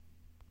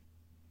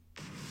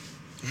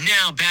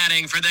Now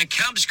batting for the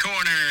Cubs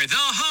corner, the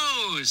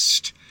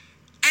host,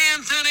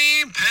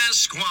 Anthony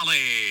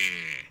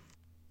Pasquale.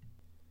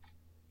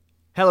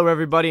 Hello,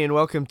 everybody, and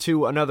welcome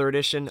to another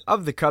edition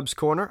of the Cubs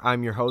Corner.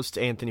 I'm your host,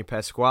 Anthony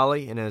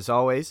Pasquale, and as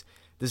always,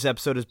 this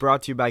episode is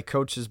brought to you by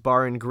Coach's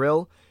Bar and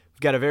Grill. We've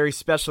got a very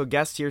special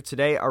guest here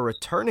today, a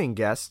returning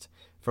guest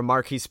from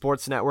Marquee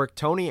Sports Network,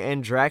 Tony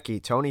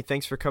Andracki. Tony,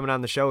 thanks for coming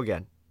on the show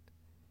again.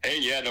 Hey,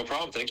 yeah, no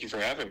problem. Thank you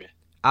for having me.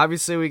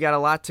 Obviously, we got a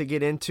lot to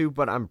get into,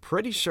 but I'm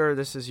pretty sure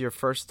this is your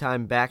first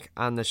time back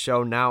on the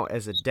show now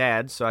as a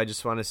dad, so I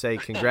just want to say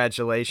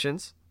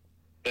congratulations.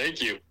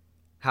 Thank you.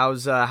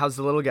 How's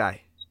the little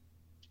guy?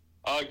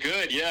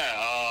 Good,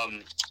 yeah.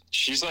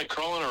 She's like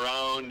crawling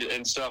around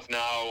and stuff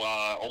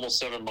now, almost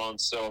 7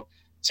 months, so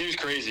it seems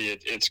crazy.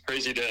 It's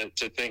crazy to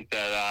think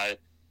that,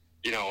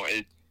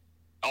 it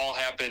all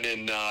happened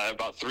in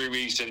about 3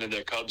 weeks into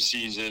the Cubs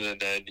season, and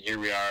then here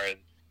we are in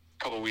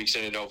couple weeks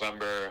into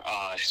November.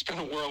 It's been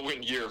a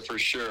whirlwind year for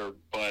sure,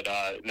 but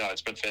no,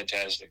 it's been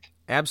fantastic.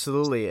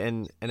 Absolutely,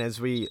 and as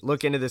we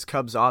look into this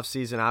Cubs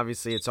offseason,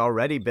 obviously it's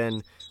already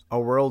been a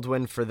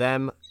whirlwind for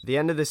them. The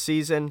end of the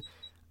season,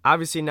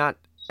 obviously not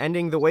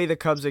ending the way the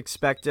Cubs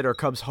expected, or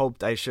Cubs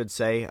hoped, I should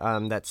say.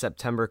 That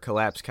September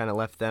collapse kind of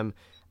left them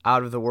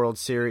out of the World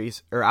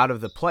Series, or out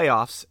of the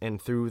playoffs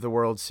and through the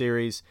World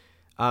Series.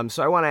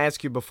 So I want to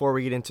ask you, before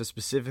we get into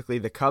specifically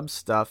the Cubs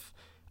stuff,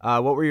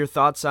 what were your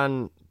thoughts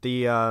on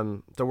the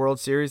World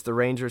Series, the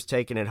Rangers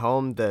taking it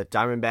home, the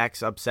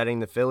Diamondbacks upsetting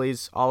the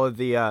Phillies, all of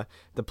the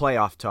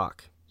playoff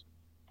talk?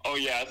 Oh,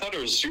 yeah, I thought it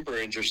was super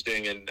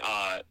interesting and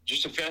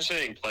just a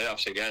fascinating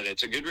playoffs again.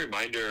 It's a good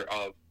reminder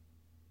of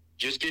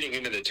just getting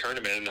into the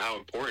tournament and how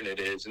important it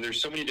is. And there's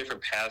so many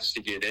different paths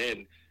to get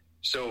in.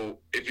 So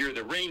if you're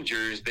the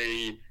Rangers,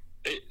 they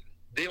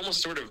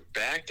almost sort of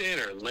backed in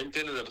or limped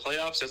into the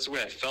playoffs. That's the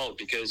way I felt,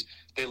 because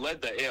they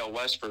led the AL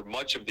West for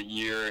much of the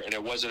year, and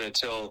it wasn't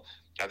until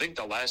I think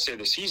the last day of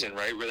the season,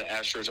 right, where the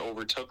Astros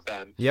overtook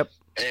them. Yep.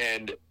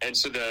 And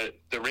so the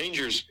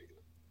Rangers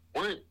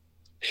weren't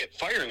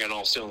firing on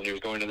all cylinders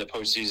going into the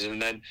postseason,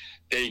 and then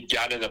they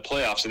got into the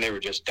playoffs and they were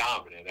just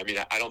dominant. I mean,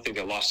 I don't think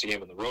they lost a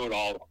game on the road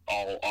all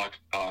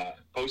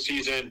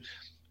postseason.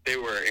 They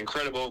were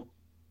incredible,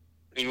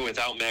 even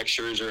without Max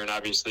Scherzer and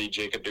obviously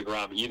Jacob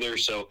deGrom either.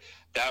 So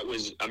that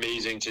was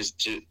amazing to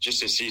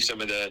see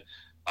some of the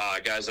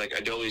guys like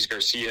Adolis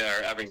Garcia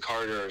or Evan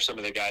Carter, or some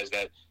of the guys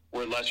that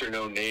were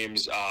lesser-known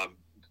names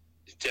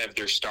to have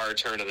their star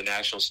turn on the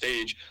national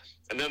stage.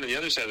 And then on the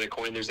other side of the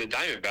coin, there's the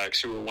Diamondbacks,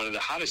 who were one of the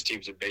hottest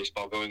teams in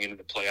baseball going into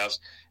the playoffs,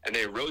 and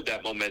they rode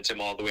that momentum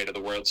all the way to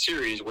the World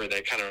Series, where they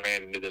kind of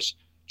ran into this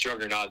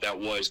juggernaut that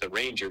was the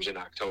Rangers in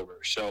October.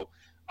 So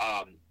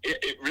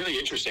it really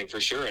interesting for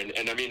sure.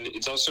 And I mean,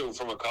 it's also,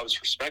 from a Cubs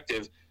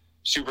perspective,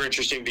 super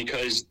interesting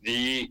because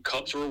the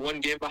Cubs were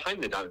one game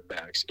behind the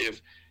Diamondbacks.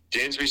 If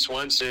Dansby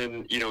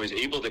Swanson, is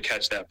able to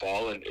catch that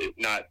ball, and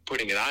not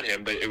putting it on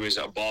him, but it was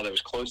a ball that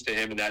was close to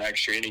him in that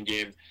extra inning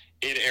game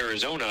in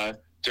Arizona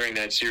during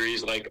that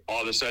series, like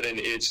all of a sudden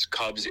it's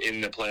Cubs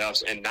in the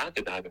playoffs and not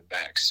the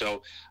Diamondbacks.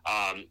 So,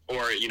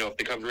 if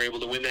the Cubs were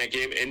able to win that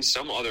game in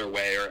some other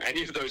way, or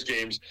any of those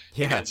games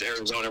against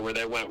Arizona where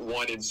they went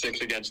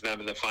 1-6 against them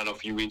in the final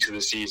few weeks of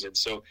the season.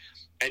 So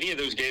any of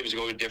those games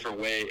go a different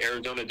way.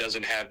 Arizona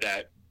doesn't have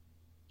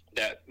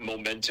that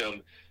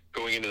momentum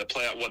going into the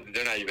playoff. Well,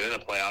 they're not even in the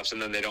playoffs,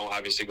 and then they don't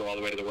obviously go all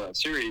the way to the World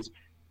Series.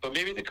 But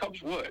maybe the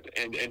Cubs would.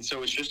 And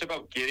so it's just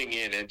about getting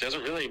in. And it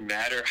doesn't really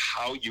matter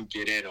how you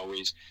get in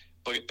always.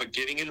 But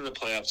getting into the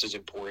playoffs is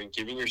important,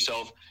 giving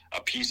yourself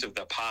a piece of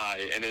the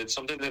pie. And it's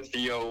something that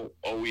Theo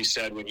always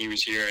said when he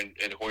was here,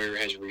 and Hoyer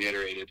has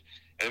reiterated.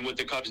 And what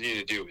the Cubs need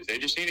to do is they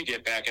just need to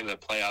get back into the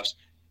playoffs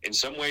in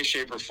some way,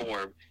 shape, or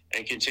form,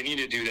 and continue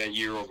to do that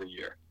year over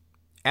year.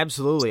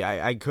 Absolutely.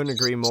 I couldn't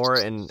agree more,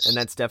 and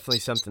that's definitely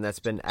something that's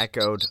been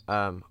echoed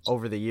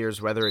over the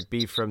years, whether it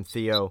be from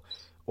Theo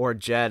or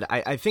Jed.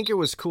 I think it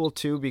was cool,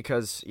 too,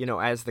 because,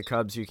 as the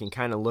Cubs, you can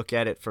kind of look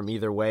at it from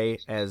either way,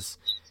 as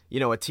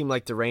a team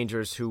like the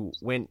Rangers, who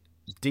went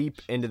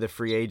deep into the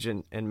free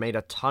agent and made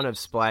a ton of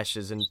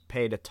splashes and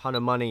paid a ton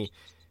of money,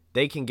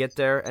 they can get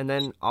there. And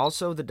then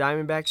also the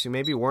Diamondbacks, who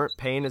maybe weren't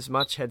paying as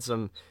much, had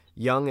some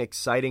young,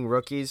 exciting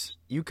rookies.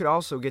 You could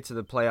also get to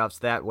the playoffs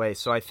that way.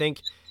 So I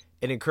think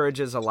it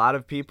encourages a lot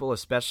of people,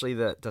 especially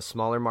the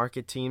smaller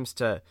market teams,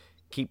 to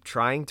keep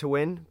trying to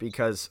win,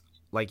 because,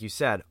 like you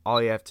said,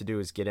 all you have to do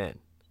is get in.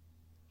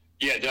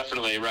 Yeah,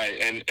 definitely, right.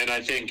 And I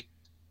think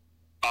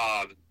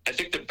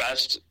the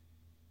best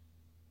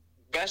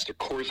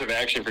course of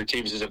action for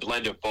teams is a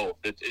blend of both.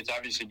 It's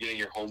obviously getting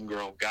your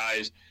homegrown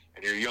guys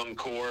and your young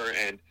core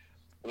and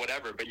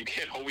whatever, but you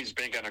can't always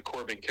bank on a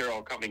Corbin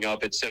Carroll coming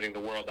up and setting the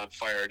world on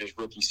fire in his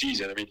rookie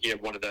season. I mean, he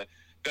had one of the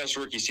best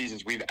rookie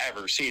seasons we've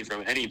ever seen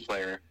from any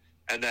player.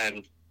 And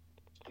then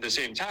at the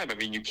same time, I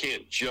mean, you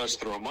can't just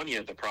throw money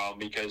at the problem,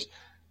 because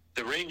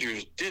the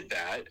Rangers did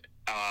that.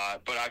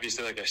 But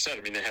obviously, like I said,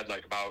 I mean, they had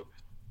like about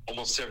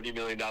almost $70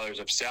 million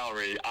of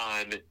salary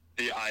on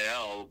the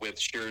IL with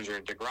Scherzer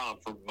and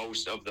DeGrom for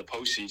most of the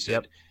postseason,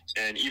 Yep.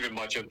 and even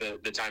much of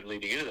the time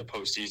leading into the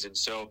postseason.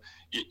 So,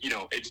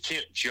 it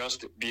can't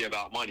just be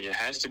about money. It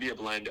has to be a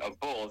blend of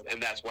both,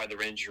 and that's why the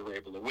Rangers were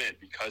able to win,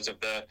 because of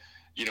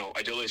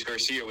Adolis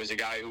Garcia was a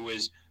guy who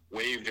was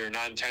waived or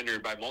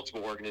non-tendered by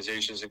multiple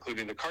organizations,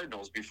 including the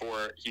Cardinals,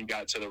 before he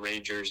got to the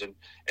Rangers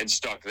and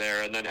stuck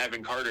there. And then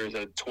Evan Carter is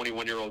a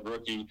 21-year-old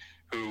rookie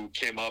who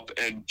came up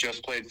and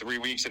just played 3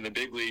 weeks in the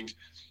big leagues,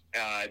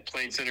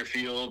 playing center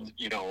field,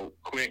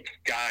 quick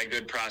guy,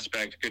 good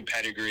prospect, good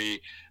pedigree,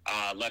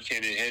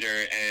 left-handed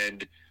hitter,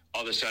 and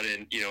all of a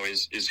sudden,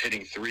 is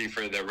hitting 3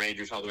 for the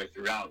Rangers all the way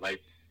throughout. Like,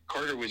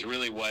 Carter was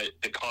really what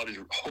the Cubs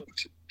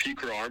hoped Pete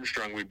Crow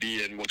Armstrong would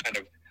be, and what kind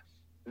of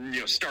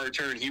star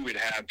turn he would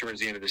have towards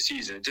the end of the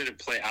season. It didn't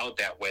play out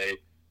that way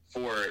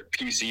for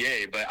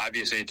PCA, but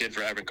obviously it did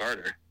for Evan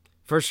Carter.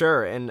 For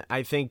sure, and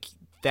I think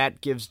that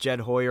gives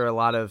Jed Hoyer a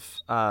lot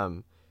of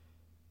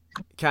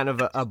kind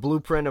of a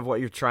blueprint of what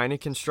you're trying to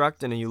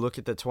construct. And you look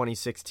at the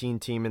 2016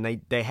 team,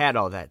 and they had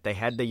all that. They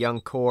had the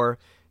young core.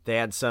 They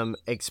had some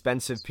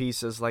expensive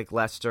pieces like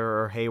Lester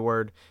or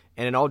Hayward,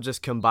 and it all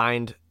just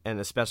combined, and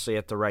especially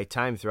at the right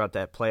time throughout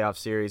that playoff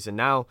series. And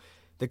now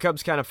the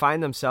Cubs kind of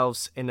find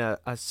themselves in a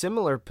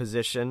similar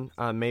position,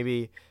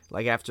 maybe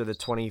like after the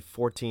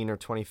 2014 or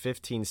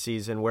 2015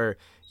 season, where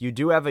you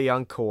do have a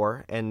young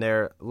core and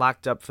they're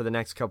locked up for the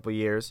next couple of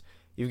years.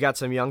 You've got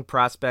some young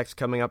prospects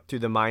coming up through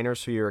the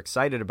minors who you're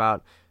excited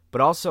about, but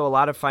also a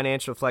lot of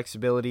financial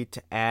flexibility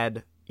to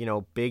add,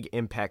 big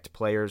impact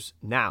players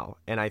now.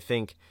 And I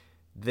think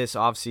this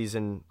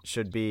offseason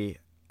should be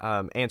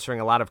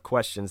answering a lot of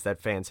questions that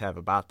fans have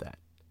about that.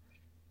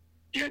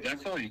 Yeah,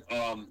 definitely.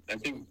 I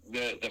think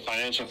the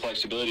financial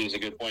flexibility is a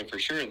good point for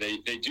sure.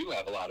 They do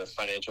have a lot of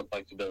financial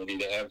flexibility.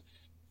 They have,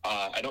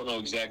 I don't know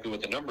exactly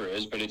what the number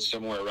is, but it's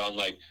somewhere around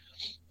like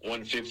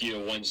 150 to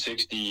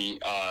 160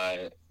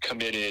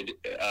 committed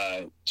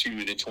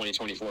to the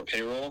 2024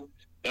 payroll.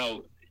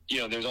 Now,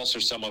 there's also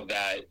some of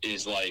that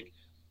is like,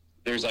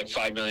 there's like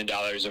 $5 million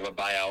of a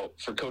buyout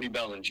for Cody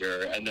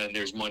Bellinger, and then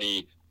there's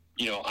money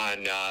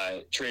on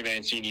Trey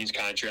Mancini's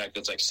contract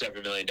that's like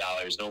 $7 million,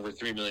 and over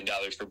 $3 million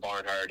for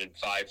Barnhart, and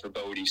 $5 million for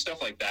Bodie,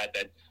 stuff like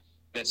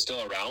that's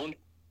still around.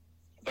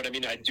 But I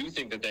mean, I do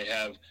think that they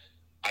have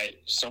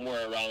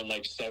somewhere around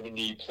like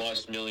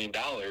 $70+ million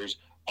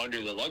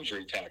under the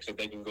luxury tax that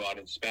they can go out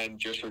and spend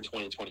just for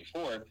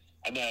 2024,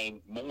 and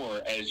then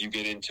more as you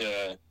get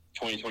into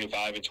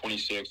 2025 and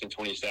 26 and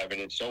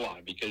 27 and so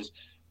on, because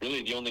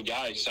really the only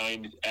guy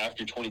signed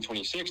after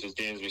 2026 is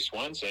Dansby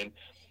Swanson.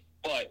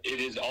 But it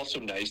is also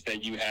nice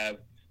that you have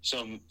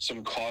some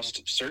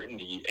cost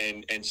certainty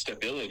and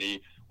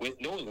stability with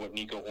knowing what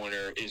Nico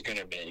Horner is going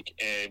to make,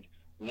 and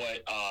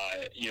what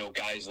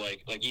guys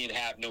like Ian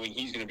Happ, knowing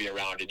he's going to be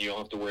around, and you don't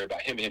have to worry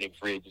about him hitting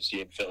free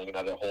agency and filling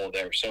another hole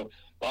there. So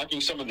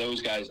locking some of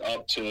those guys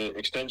up to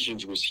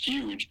extensions was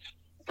huge.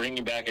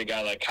 Bringing back a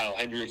guy like Kyle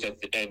Hendricks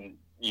and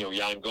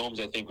Yan Gomes,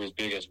 I think, was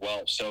big as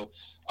well. So,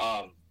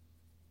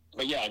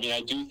 but yeah, I mean,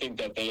 I do think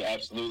that they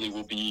absolutely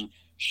will be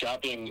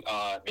shopping,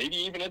 maybe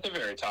even at the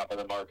very top of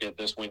the market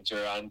this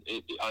winter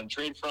on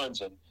trade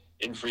fronts and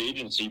in free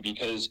agency,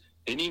 because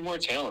they need more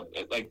talent.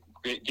 Like,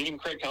 getting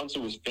Craig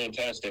Counsell was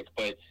fantastic,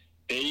 but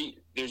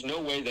there's no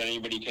way that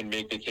anybody can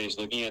make the case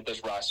looking at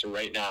this roster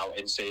right now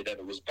and say that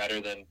it is better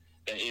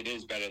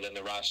than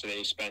the roster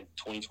they spent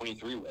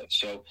 2023 with.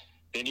 So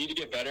they need to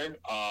get better,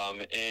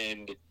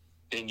 and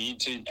they need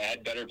to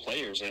add better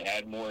players and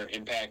add more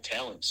impact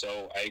talent.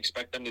 So I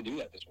expect them to do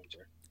that this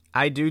winter.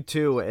 I do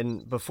too,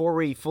 and before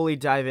we fully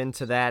dive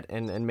into that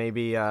and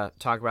maybe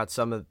talk about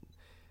some of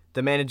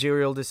the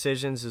managerial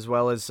decisions as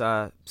well as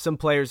some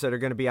players that are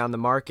going to be on the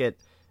market,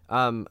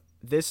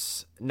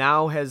 this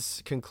now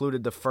has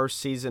concluded the first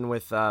season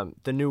with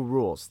the new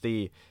rules,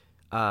 the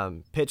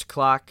pitch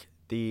clock,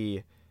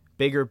 the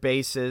bigger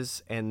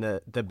bases, and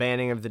the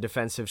banning of the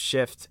defensive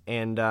shift.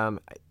 And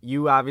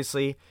you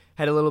obviously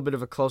had a little bit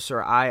of a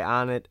closer eye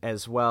on it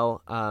as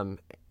well,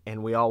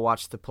 and we all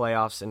watched the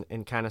playoffs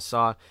and kind of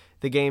saw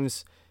the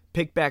games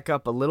pick back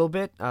up a little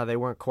bit. They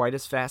weren't quite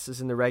as fast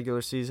as in the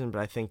regular season, but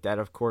I think that,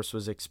 of course,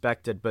 was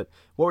expected. But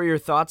what were your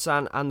thoughts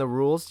on the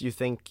rules? Do you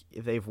think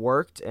they've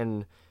worked?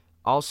 And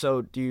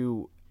also, do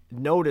you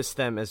notice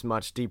them as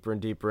much deeper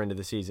and deeper into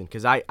the season?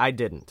 Because I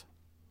didn't.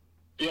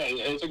 Yeah,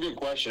 it's a good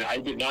question. I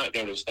did not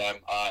notice them.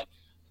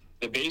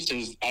 The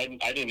bases, I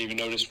didn't even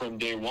notice from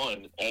day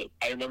one.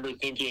 I remember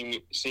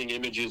seeing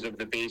images of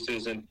the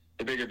bases and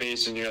the bigger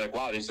bases, and you're like,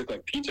 wow, these look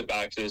like pizza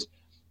boxes.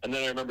 And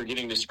then I remember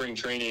getting to spring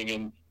training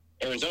in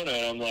Arizona,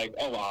 and I'm like,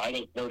 oh, wow, I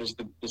didn't notice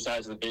the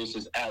size of the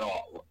bases at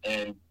all.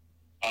 And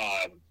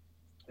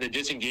the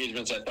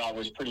disengagements, I thought,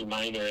 was pretty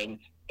minor. And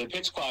the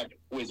pitch clock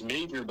was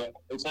major, but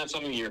it's not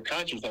something you're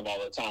conscious of all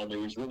the time. It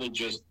was really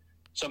just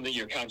something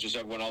you're conscious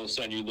of when all of a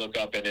sudden you look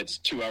up and it's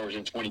 2 hours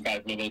and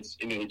 25 minutes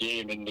into the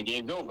game and the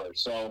game's over.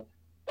 So,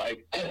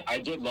 I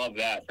did love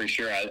that for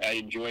sure. I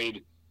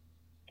enjoyed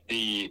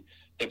the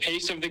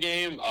pace of the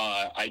game.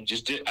 I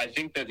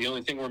think that the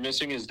only thing we're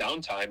missing is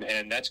downtime,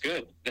 and that's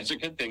good. That's a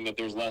good thing that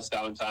there's less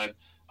downtime.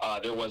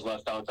 there was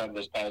less downtime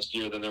this past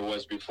year than there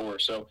was before.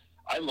 So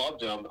I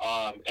loved him.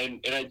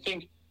 And I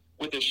think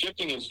with the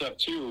shifting and stuff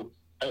too,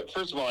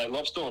 first of all, I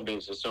love stolen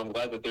bases, so I'm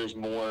glad that there's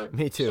more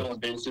stolen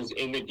bases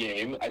in the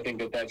game. I think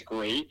that that's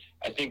great.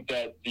 I think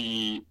that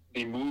the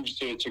moves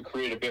to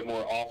create a bit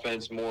more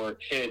offense, more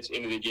hits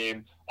into the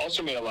game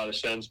also made a lot of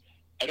sense.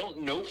 I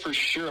don't know for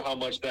sure how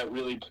much that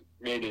really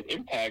made an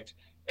impact,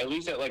 at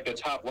least at like the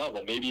top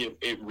level. Maybe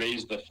it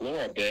raised the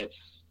floor a bit,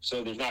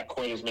 so there's not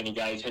quite as many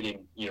guys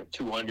hitting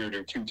 200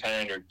 or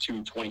 210 or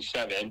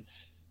 227.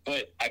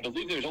 But I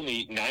believe there's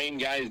only 9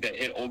 guys that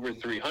hit over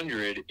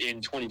 300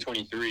 in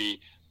 2023.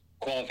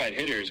 Qualified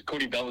hitters,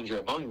 Cody Bellinger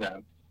among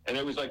them. And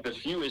it was like the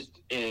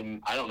fewest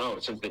in, I don't know,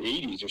 since the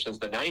 80s or since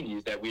the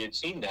 90s that we had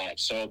seen that.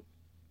 So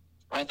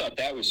I thought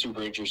that was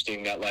super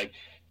interesting that like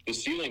the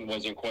ceiling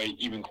wasn't quite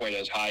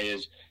as high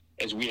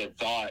as we had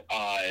thought.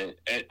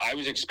 And I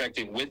was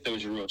expecting with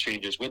those rule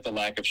changes, with the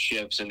lack of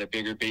shifts and the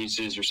bigger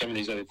bases or some of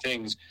these other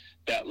things,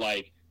 that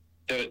like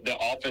the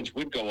offense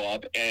would go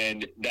up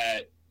and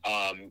that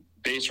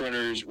base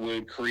runners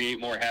would create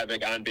more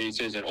havoc on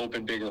bases and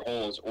open bigger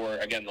holes, or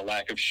again, the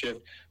lack of shift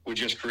would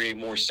just create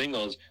more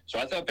singles. So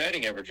I thought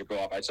batting average would go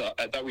up. I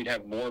thought we'd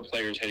have more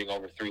players hitting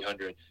over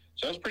 300.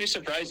 So I was pretty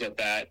surprised at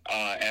that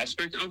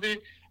aspect of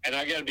it. And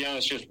I got to be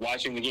honest, just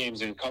watching the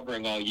games and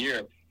covering all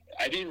year,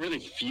 I didn't really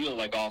feel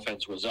like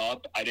offense was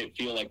up. I didn't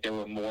feel like there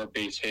were more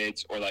base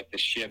hits or like the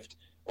shift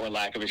or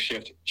lack of a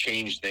shift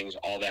changed things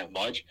all that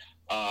much.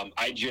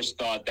 I just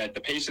thought that the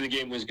pace of the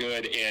game was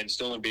good and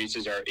stolen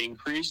bases are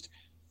increased.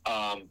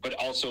 But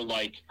also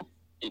like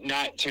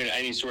not to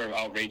any sort of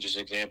outrageous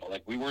example.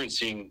 Like we weren't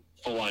seeing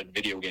full-on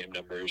video game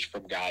numbers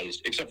from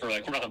guys, except for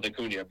like Ronald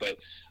Acuna. But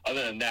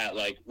other than that,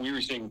 like we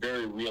were seeing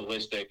very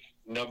realistic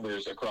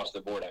numbers across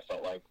the board, I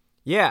felt like.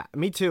 Yeah,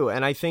 me too.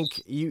 And I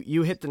think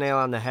you hit the nail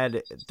on the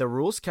head. The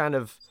rules kind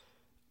of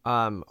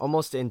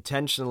almost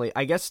intentionally,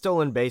 I guess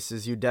stolen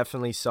bases, you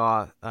definitely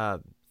saw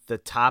the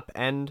top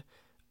end,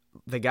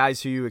 the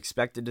guys who you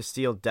expected to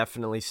steal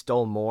definitely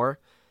stole more.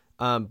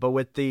 But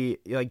with the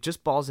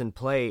just balls in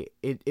play,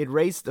 it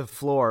raised the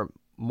floor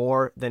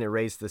more than it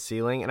raised the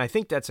ceiling, and I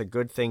think that's a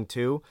good thing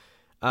too.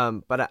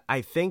 But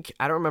I think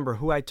I don't remember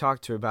who I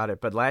talked to about it,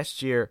 but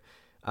last year,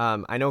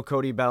 I know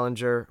Cody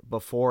Bellinger,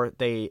 before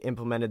they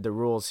implemented the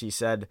rules, he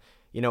said,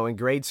 in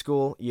grade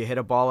school you hit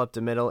a ball up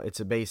the middle, it's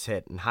a base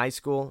hit. In high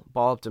school,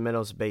 ball up the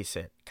middle is a base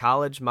hit.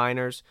 College,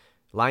 minors,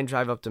 line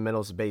drive up the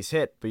middle is a base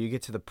hit, but you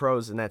get to the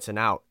pros and that's an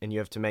out, and you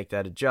have to make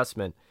that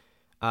adjustment.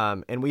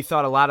 And we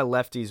thought a lot of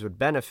lefties would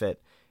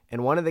benefit.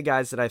 And one of the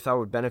guys that I thought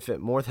would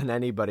benefit more than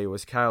anybody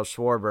was Kyle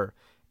Schwarber.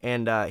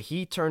 And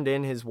he turned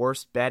in his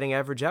worst batting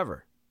average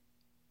ever.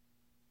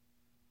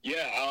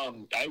 Yeah,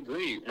 I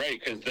agree.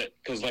 Right,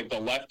 because like the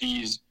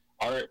lefties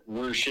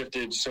were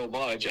shifted so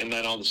much, and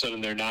then all of a sudden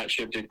they're not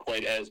shifted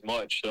quite as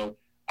much. So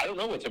I don't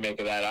know what to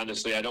make of that.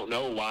 Honestly, I don't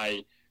know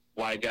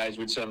why guys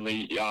would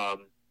suddenly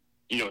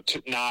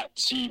to not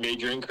see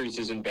major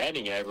increases in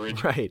batting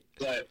average. Right.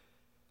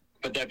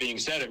 But that being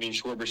said, I mean,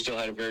 Schwarber still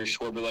had a very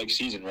Schwarber-like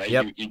season, right?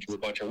 Yep. He drew a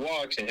bunch of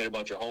walks and hit a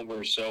bunch of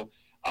homers. So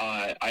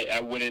I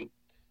wouldn't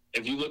 –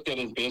 if you looked at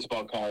his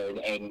baseball card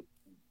and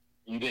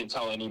you didn't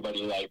tell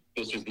anybody, like,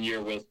 this was the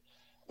year with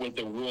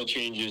the rule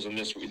changes and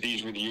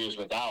these were the years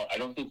without, I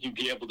don't think you'd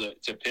be able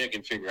to pick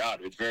and figure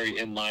out. It's very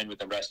in line with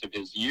the rest of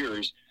his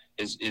years,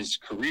 his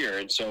career.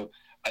 And so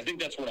I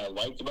think that's what I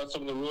liked about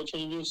some of the rule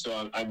changes.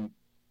 So I'm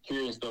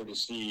curious, though, to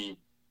see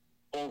 –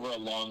 over a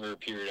longer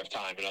period of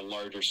time and a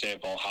larger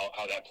sample,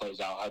 how that plays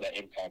out, how that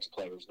impacts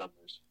players'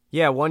 numbers.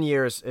 Yeah, 1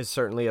 year is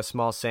certainly a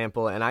small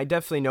sample, and I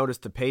definitely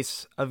noticed the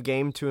pace of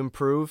game to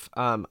improve.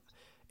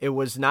 It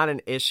was not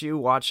an issue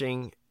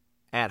watching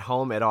at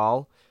home at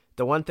all.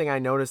 The one thing I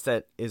noticed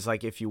that is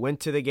like if you went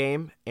to the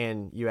game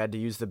and you had to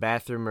use the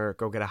bathroom or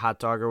go get a hot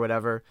dog or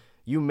whatever,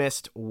 you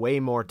missed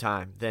way more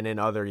time than in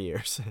other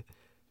years.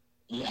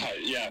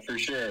 Yeah, for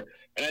sure.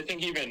 And I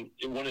think even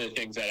one of the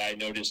things that I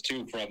noticed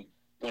too from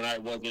when I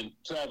wasn't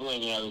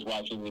traveling and I was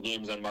watching the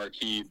games on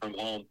Marquee from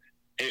home,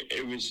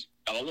 it was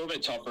a little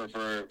bit tougher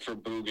for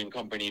Boog and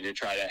company to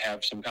try to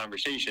have some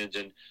conversations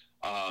and,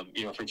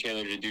 for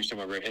Taylor to do some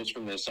of her hits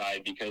from this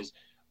side because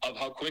of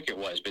how quick it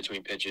was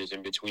between pitches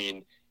and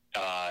between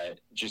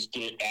just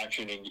get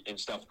action and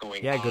stuff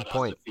going on. Good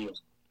point. On the field.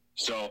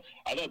 So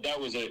I thought that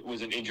was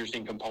an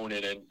interesting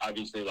component and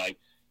obviously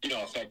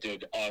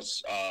affected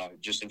us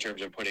just in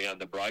terms of putting on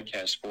the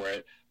broadcast for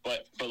it.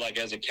 But like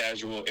as a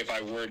casual, if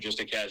I were just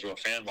a casual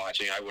fan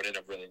watching, I wouldn't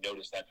have really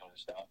noticed that kind of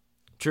stuff.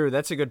 True,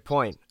 that's a good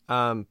point.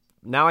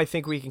 Now I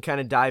think we can kind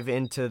of dive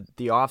into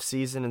the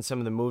offseason and some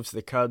of the moves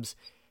the Cubs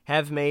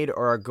have made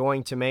or are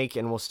going to make,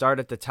 and we'll start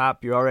at the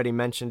top. You already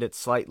mentioned it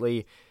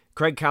slightly.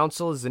 Craig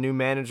Counsell is the new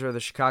manager of the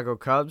Chicago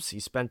Cubs.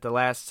 He spent the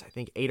last,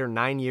 8 or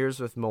 9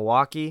 years with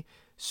Milwaukee.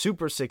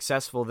 Super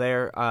successful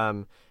there.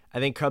 I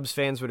think Cubs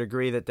fans would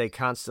agree that they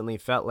constantly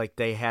felt like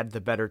they had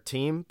the better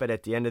team, but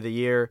at the end of the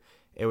year,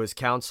 it was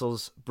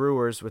Counsell's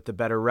Brewers with the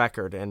better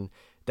record. And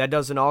that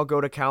doesn't all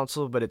go to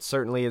Counsell, but it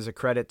certainly is a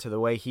credit to the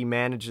way he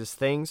manages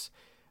things.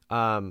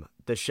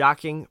 The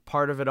shocking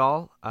part of it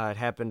all, it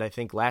happened, I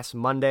think, last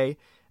Monday.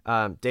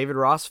 David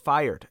Ross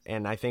fired,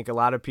 and I think a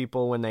lot of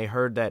people, when they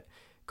heard that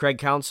Craig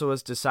Counsell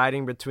was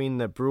deciding between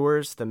the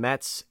Brewers, the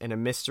Mets, and a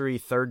mystery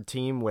third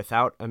team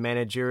without a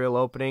managerial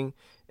opening,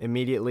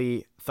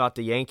 immediately thought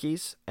the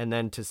Yankees. And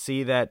then to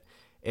see that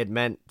it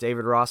meant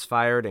David Ross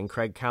fired and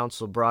Craig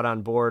Counsell brought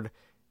on board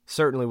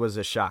certainly was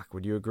a shock.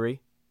 Would you agree?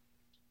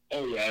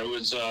 Oh, yeah. It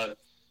was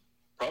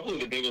probably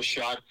the biggest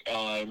shock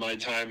in my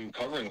time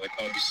covering the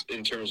Cubs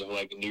in terms of,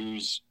 like,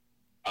 news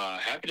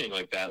happening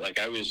like that. Like,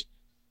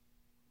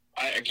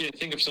 I can't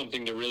think of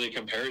something to really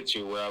compare it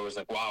to where I was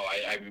like, wow,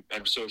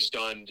 I'm so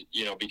stunned,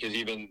 because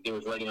even there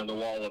was writing on the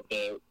wall of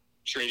the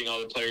trading all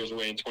the players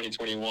away in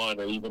 2021,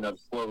 or even of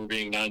Schwarber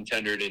being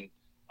non-tendered and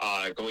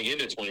going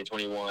into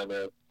 2021,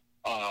 or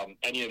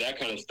any of that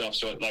kind of stuff.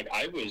 So, like,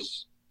 I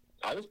was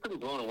pretty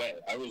blown away.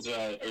 I was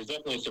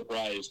definitely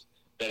surprised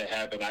that it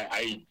happened.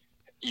 I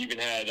even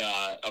had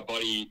a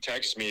buddy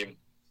text me.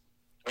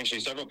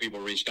 Actually, several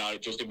people reached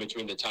out just in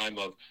between the time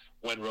of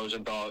when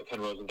Ken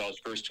Rosenthal's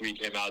first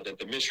tweet came out that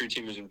the mystery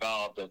team was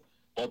involved, and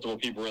multiple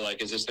people were like,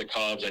 is this the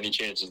Cubs? Any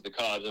chance it's the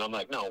Cubs? And I'm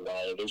like, no,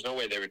 well, there's no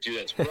way they would do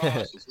that to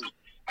Ross.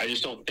 I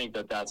just don't think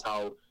that that's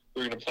how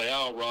they're going to play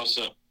out. Ross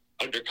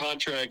under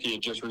contract, he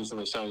had just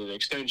recently signed an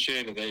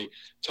extension, and they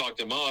talked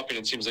him up, and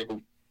it seems like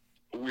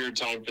a weird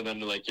time for them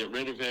to, like, get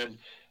rid of him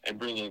and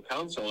bring in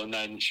Counsell. And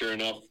then, sure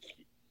enough,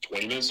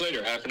 20 minutes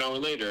later, half an hour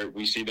later,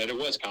 we see that it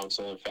was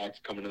Counsell, in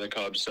fact, coming to the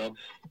Cubs. So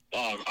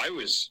I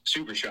was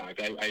super shocked.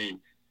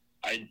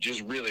 I just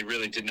really,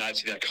 really did not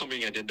see that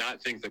coming. I did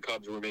not think the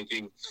Cubs were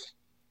making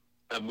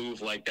a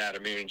move like that, a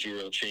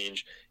managerial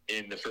change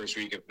in the first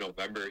week of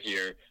November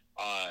here.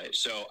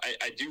 So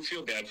I do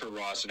feel bad for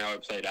Ross and how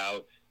it played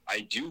out.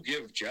 I do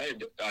give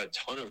Jed a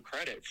ton of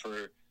credit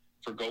for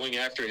going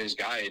after his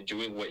guy and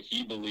doing what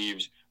he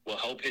believes will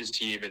help his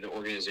team and the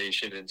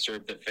organization and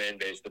serve the fan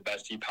base the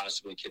best he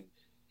possibly can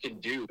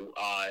do.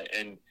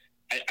 And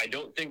I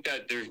don't think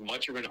that there's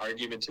much of an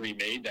argument to be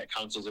made that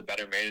Counsell's a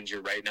better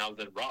manager right now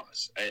than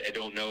Ross. I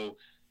don't know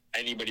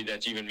anybody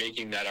that's even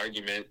making that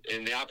argument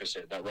in the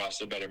opposite, that Ross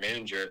is a better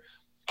manager.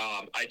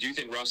 I do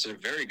think Ross is a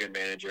very good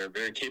manager, a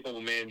very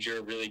capable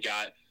manager, really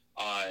got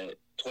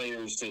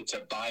players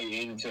to buy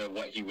into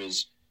what he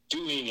was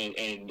doing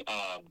and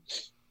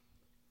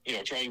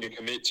trying to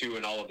commit to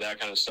and all of that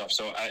kind of stuff.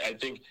 So I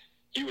think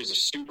he was a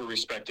super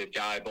respected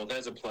guy, both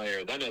as a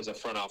player, then as a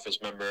front office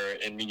member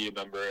and media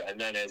member, and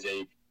then as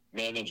a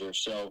manager.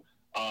 So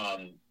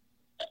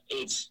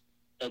it's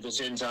at the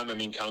same time, I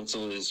mean,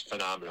 Counsell is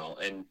phenomenal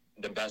and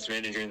the best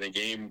manager in the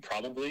game,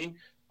 probably.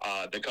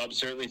 The Cubs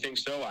certainly think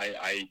so.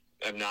 I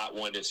am not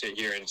one to sit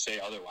here and say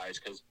otherwise,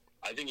 because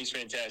I think he's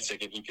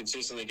fantastic, and he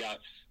consistently got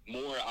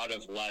more out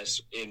of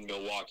less in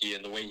Milwaukee,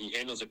 and the way he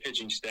handles a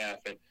pitching staff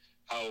and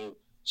how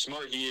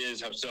smart he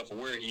is, how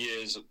self-aware he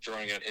is,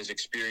 drawing on his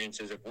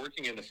experiences of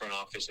working in the front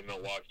office in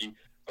Milwaukee,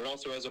 but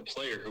also as a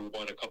player who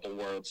won a couple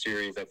World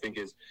Series, I think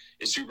is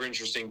super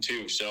interesting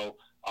too. So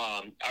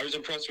I was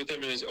impressed with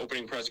him in his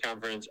opening press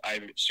conference.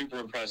 I'm super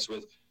impressed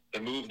with the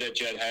move that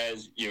Jed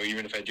has,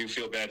 even if I do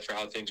feel bad for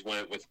how things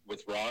went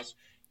with Ross.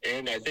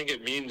 And I think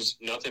it means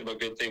nothing but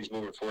good things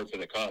moving forward for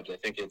the Cubs. I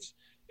think it's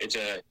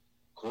a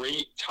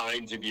great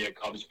time to be a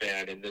Cubs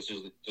fan, and this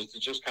is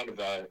just kind of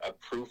a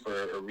proof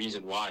or a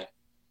reason why.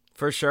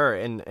 For sure,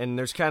 and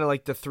there's kind of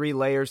like the three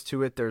layers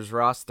to it. There's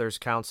Ross, there's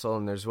Counsell,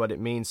 and there's what it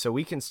means. So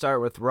we can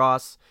start with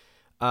Ross.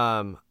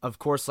 Of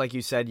course, like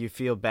you said, you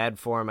feel bad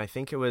for him. I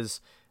think it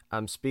was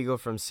Spiegel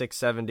from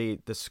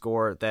 670, The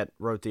Score, that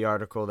wrote the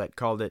article that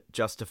called it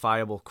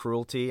justifiable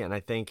cruelty, and I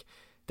think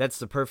that's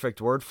the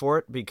perfect word for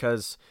it,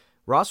 because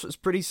Ross was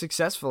pretty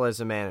successful as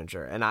a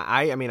manager. And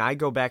I mean, I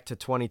go back to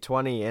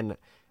 2020, and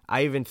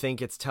I even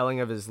think it's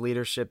telling of his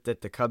leadership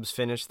that the Cubs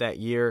finished that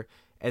year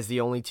as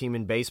the only team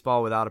in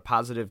baseball without a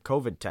positive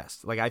COVID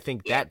test. Like, I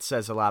think that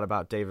says a lot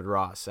about David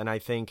Ross. And I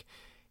think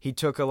he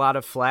took a lot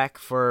of flack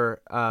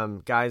for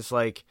guys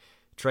like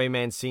Trey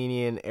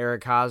Mancini and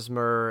Eric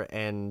Hosmer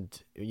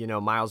and,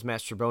 Miles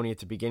Mastrobuoni at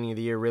the beginning of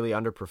the year really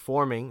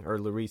underperforming, or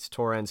Luis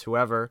Torrens,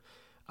 whoever.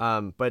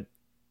 But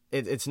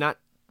it's not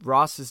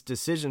Ross's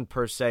decision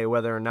per se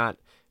whether or not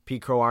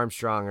Pete Crow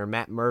Armstrong or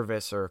Matt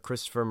Mervis or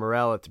Christopher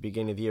Morel at the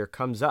beginning of the year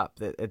comes up.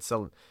 It's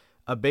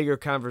a bigger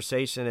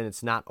conversation, and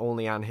it's not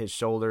only on his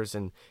shoulders,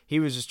 and he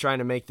was just trying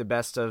to make the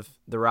best of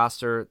the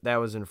roster that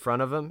was in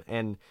front of him.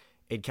 And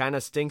it kind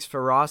of stinks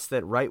for Ross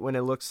that right when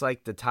it looks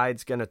like the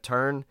tide's going to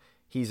turn,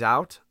 he's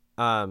out.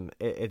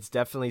 It's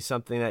definitely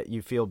something that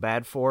you feel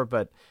bad for,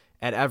 but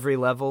at every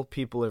level,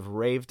 people have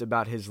raved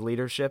about his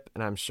leadership,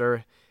 and I'm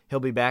sure he'll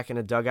be back in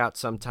a dugout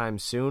sometime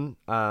soon.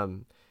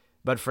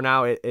 But for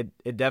now,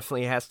 it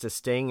definitely has to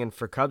sting. And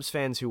for Cubs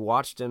fans who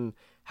watched him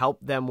help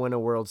them win a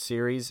World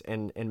Series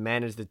and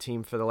manage the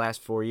team for the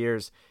last 4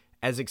 years,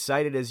 as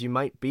excited as you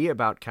might be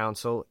about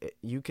Counsell,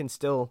 you can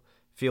still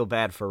feel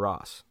bad for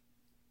Ross.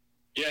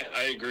 Yeah,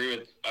 I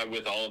agree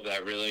with all of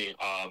that, really.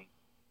 I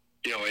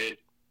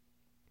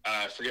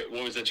forget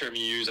what was the term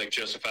you used, like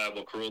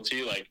justifiable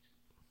cruelty. Like,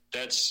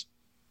 I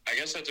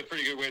guess that's a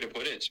pretty good way to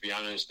put it, to be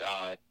honest.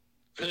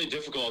 really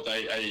difficult.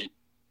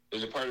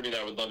 There's a part of me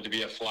that would love to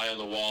be a fly on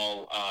the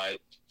wall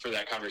for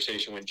that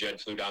conversation when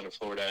Jed flew down to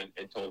Florida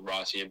and told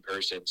Rossi in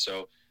person.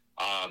 So,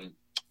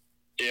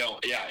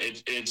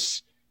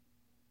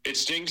 it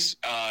stinks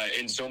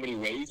in so many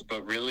ways,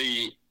 but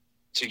really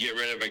to get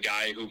rid of a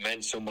guy who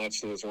meant so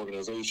much to this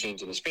organization,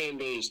 to this fan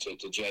base, to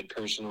Jed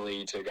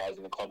personally, to guys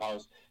in the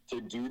clubhouse,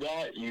 to do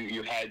that,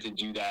 you had to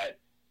do that.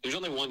 There's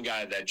only one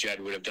guy that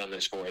Jed would have done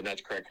this for, and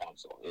that's Craig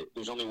Counsell.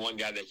 There's only one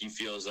guy that he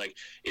feels like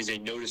is a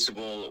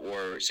noticeable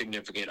or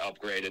significant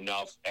upgrade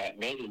enough at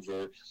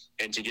manager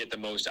and to get the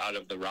most out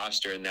of the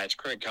roster, and that's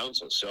Craig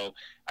Counsell. So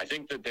I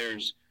think that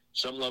there's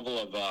some level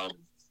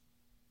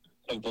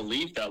of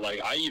belief that,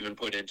 like, I even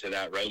put into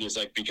that, right? Is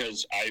like,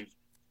 because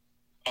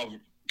of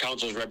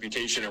Counsell's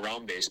reputation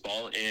around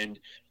baseball, and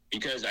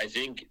because I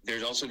think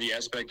there's also the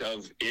aspect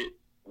of it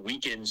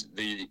weakens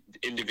the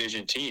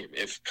in-division team.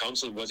 If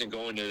Counsell wasn't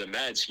going to the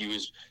Mets, he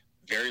was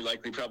very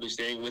likely probably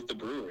staying with the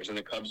Brewers, and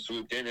the Cubs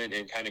swooped in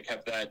and kind of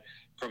kept that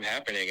from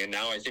happening. And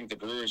now I think the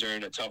Brewers are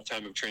in a tough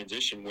time of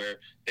transition where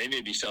they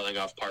may be selling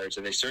off parts,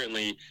 and they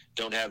certainly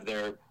don't have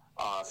their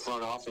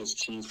front office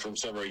chief from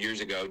several years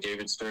ago.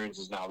 David Stearns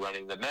is now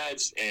running the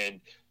Mets,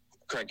 and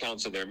Craig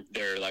Counsell,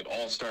 their like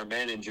all-star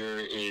manager,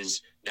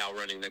 is now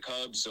running the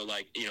Cubs. So,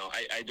 like,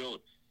 I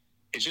don't.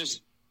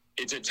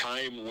 It's a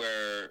time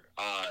where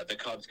the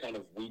Cubs kind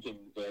of weaken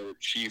their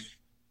chief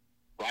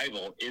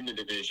rival in the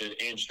division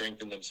and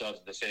strengthen themselves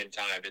at the same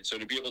time. And so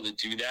to be able to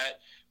do that,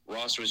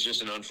 Ross was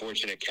just an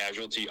unfortunate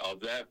casualty of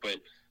that. But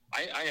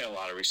I had a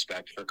lot of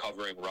respect for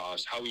covering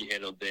Ross, how he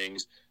handled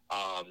things.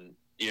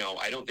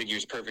 I don't think he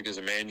was perfect as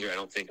a manager. I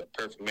don't think a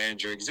perfect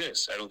manager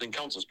exists. I don't think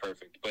Counsell's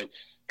perfect. But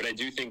I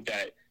do think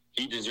that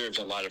he deserves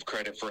a lot of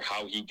credit for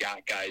how he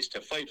got guys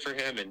to fight for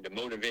him and to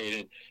motivate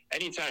it.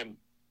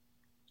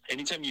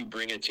 Anytime you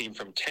bring a team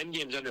from 10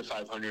 games under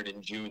 500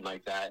 in June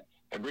like that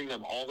and bring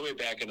them all the way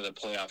back into the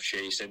playoff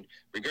chase, and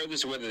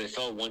regardless of whether they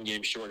fell one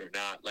game short or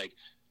not,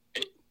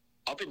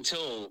 up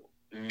until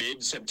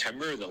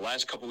mid-September, the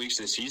last couple weeks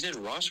of the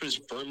season, Ross was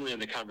firmly in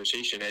the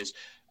conversation as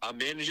a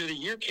manager of the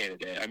year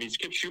candidate. I mean,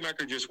 Skip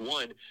Schumacher just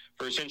won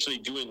for essentially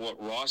doing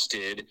what Ross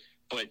did,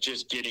 but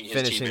just getting his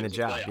finishing team into the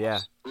job, playoffs. yeah.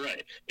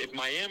 Right. If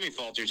Miami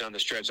falters on the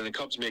stretch and the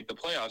Cubs make the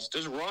playoffs,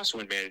 does Ross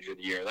win manager of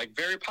the year? Like,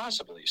 very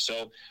possibly.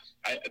 So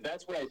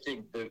that's what I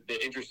think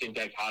the interesting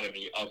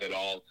dichotomy of it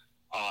all,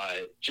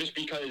 just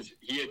because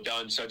he had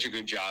done such a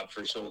good job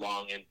for so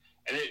long. And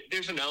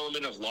there's an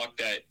element of luck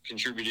that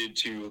contributed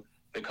to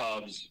the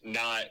Cubs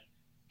not,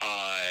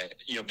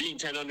 being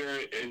 10 under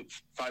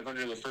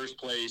 500 in the first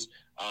place,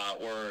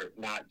 or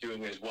not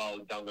doing as well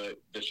down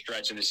the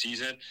stretch of the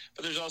season.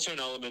 But there's also an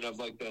element of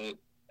like the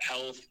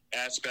health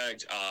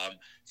aspect,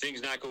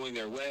 things not going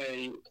their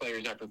way,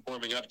 players not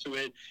performing up to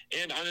it.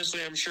 And honestly,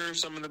 I'm sure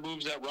some of the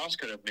moves that Ross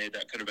could have made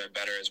that could have been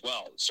better as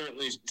well.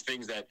 Certainly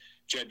things that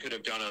Jed could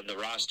have done on the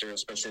roster,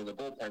 especially in the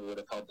bullpen, would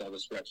have helped down the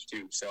stretch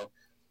too. So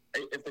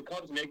if the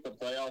Cubs make the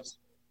playoffs,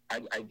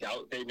 I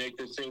doubt they make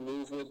the same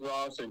move with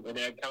Ross and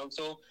add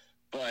Counsell.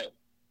 But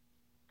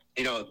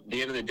at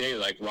the end of the day,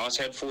 like, Ross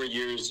had 4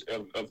 years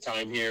of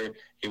time here.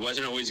 He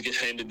wasn't always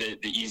handed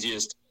the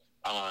easiest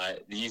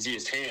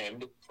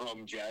hand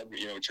from Jed,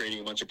 trading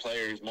a bunch of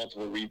players,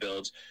 multiple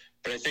rebuilds.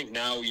 But I think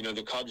now,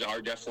 the Cubs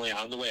are definitely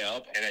on the way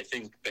up, and I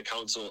think the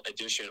Counsell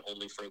addition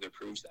only further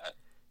proves that.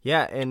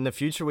 Yeah, in the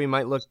future, we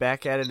might look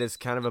back at it as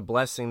kind of a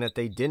blessing that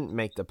they didn't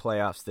make the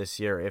playoffs this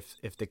year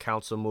if the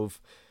Counsell move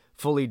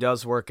fully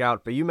does work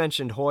out. But you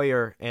mentioned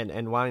Hoyer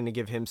and wanting to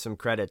give him some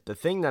credit. The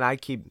thing that I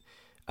keep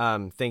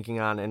thinking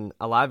on, and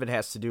a lot of it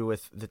has to do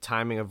with the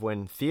timing of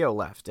when Theo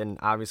left. And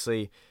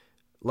obviously,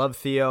 love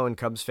Theo, and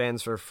Cubs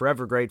fans are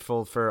forever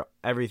grateful for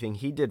everything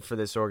he did for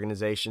this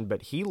organization.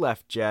 But he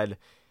left Jed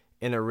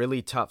in a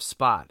really tough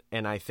spot.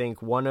 And I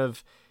think one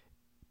of,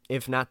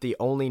 if not the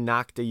only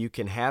knock that you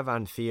can have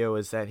on Theo,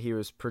 is that he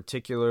was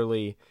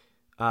particularly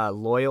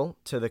loyal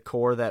to the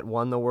core that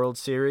won the World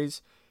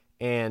Series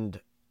and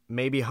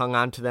maybe hung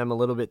on to them a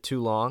little bit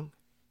too long.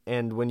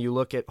 And when you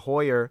look at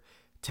Hoyer,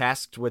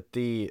 tasked with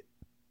the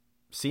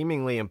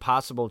seemingly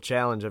impossible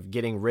challenge of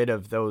getting rid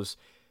of those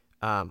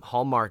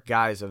hallmark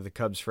guys of the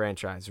Cubs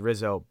franchise,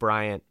 Rizzo,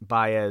 Bryant,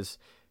 Baez,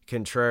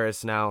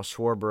 Contreras now,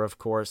 Schwarber, of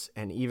course,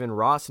 and even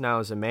Ross now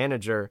as a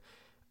manager.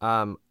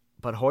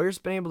 But Hoyer's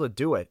been able to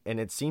do it, and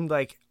it seemed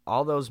like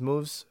all those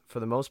moves, for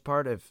the most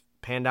part, have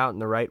panned out in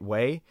the right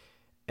way.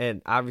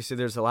 And obviously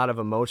there's a lot of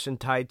emotion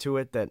tied to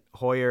it that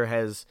Hoyer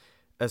has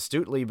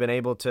astutely been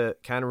able to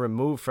kind of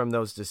remove from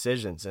those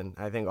decisions. And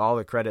I think all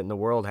the credit in the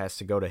world has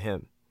to go to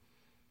him.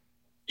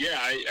 Yeah,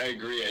 I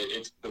agree.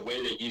 It's the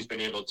way that he's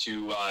been able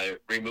to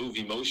remove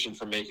emotion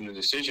from making the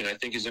decision, I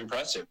think, is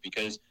impressive,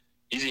 because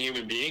he's a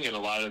human being, and a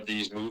lot of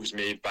these moves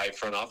made by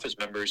front office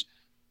members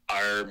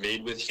are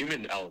made with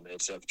human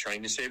elements of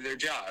trying to save their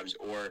jobs,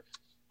 or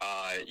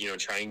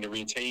trying to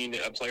retain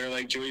a player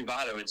like Joey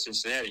Votto in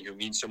Cincinnati, who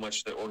means so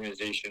much to the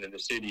organization and the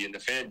city and the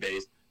fan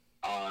base,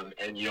 and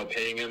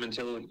paying him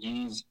until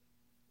he's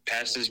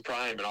past his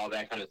prime and all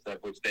that kind of stuff,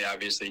 which they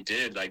obviously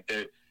did.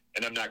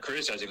 And I'm not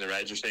criticizing the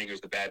Reds or saying it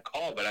was the bad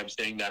call, but I'm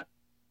saying that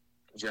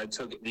Jed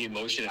took the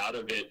emotion out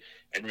of it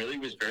and really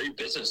was very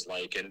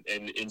businesslike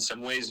and in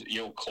some ways,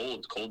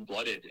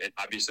 cold-blooded. And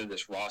obviously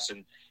this Ross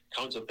and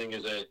Counsell thing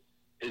is a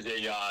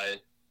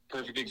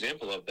perfect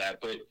example of that.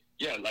 But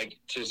yeah, like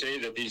to say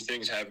that these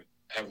things have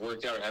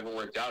worked out or haven't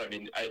worked out. I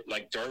mean,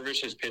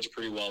 Darvish has pitched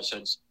pretty well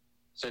since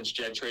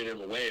Jed traded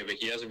him away, but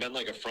he hasn't been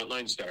like a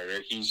frontline starter.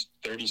 He's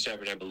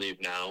 37, I believe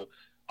now.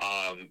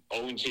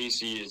 Owen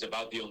Casey is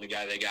about the only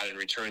guy they got in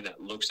return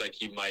that looks like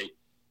he might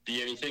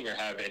be anything or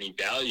have any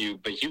value,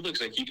 but he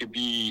looks like he could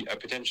be a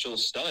potential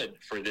stud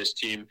for this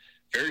team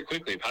very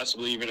quickly,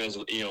 possibly even as,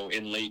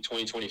 in late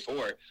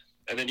 2024.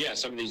 And then, yeah,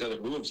 some of these other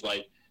moves,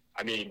 like,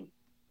 I mean,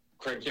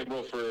 Craig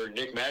Kimbrell for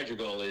Nick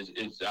Madrigal is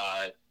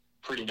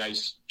pretty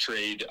nice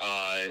trade,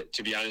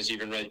 to be honest,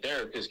 even right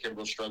there, because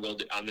Kimbrell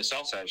struggled on the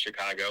south side of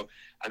Chicago.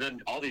 And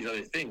then all these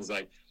other things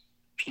like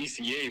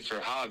PCA for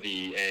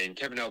Javi and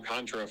Kevin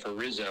Alcantara for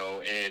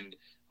Rizzo and,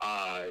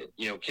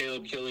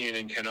 Caleb Killian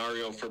and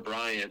Canario for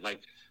Bryant.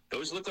 Like,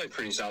 those look like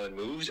pretty solid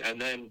moves.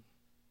 And then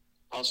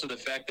also the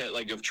fact that,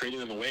 like, of trading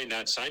them away and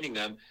not signing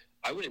them,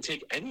 I wouldn't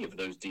take any of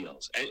those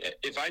deals.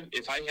 If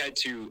I had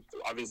to,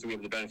 obviously we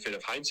have the benefit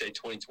of hindsight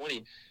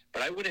 2020,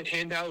 but I wouldn't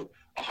hand out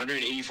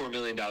 $184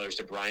 million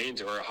to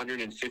Bryant or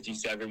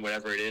 $157,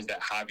 whatever it is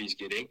that Javi's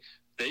getting.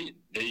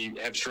 They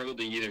have struggled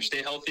to either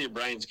stay healthy in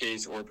Bryant's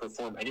case or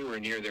perform anywhere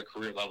near their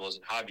career levels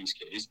in Javi's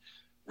case.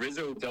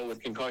 Rizzo dealt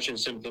with concussion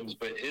symptoms,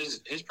 but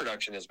his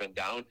production has been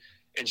down.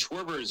 And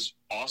Schwarber's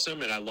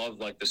awesome, and I love,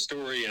 like, the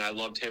story, and I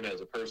loved him as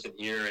a person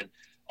here and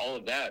all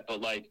of that.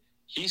 But, like,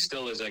 he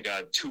still is like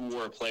a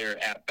 2-WAR player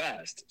at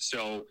best.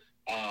 So,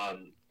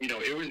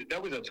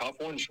 that was a tough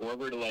one,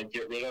 Schwarber, to, like,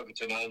 get rid of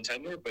to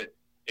non-tender. But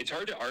it's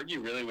hard to argue,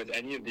 really, with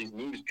any of these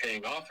moves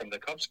paying off from the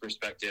Cubs'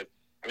 perspective.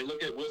 I mean,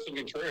 look at Wilson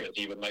Contreras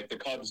even. Like, the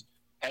Cubs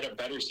had a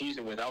better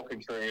season without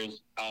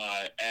Contreras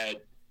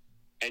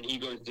and he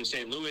goes to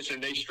St. Louis,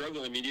 and they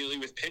struggle immediately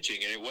with pitching.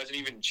 And it wasn't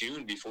even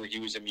June before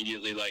he was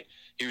immediately, like,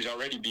 he was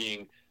already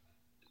being,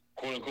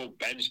 quote-unquote,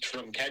 benched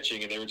from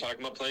catching, and they were talking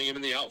about playing him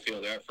in the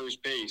outfield or at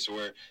first base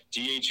or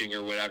DHing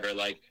or whatever,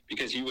 like,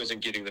 because he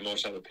wasn't getting the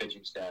most out of the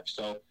pitching staff.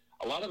 So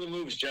a lot of the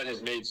moves Jed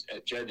has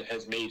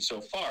made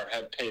so far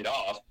have paid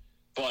off,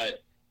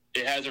 but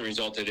it hasn't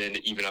resulted in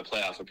even a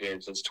playoff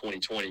appearance since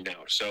 2020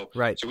 now. So,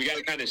 right. So we got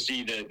to kind of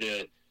see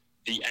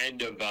the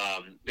end of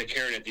the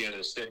carrot at the end of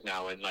the stick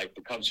now, and, like,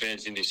 the Cubs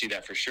fans need to see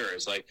that for sure.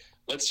 It's like,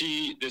 let's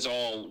see this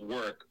all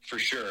work for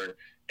sure.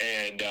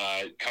 And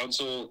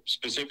Counsell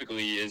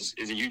specifically is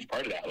a huge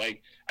part of that.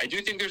 Like, I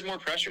do think there's more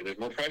pressure. There's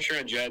more pressure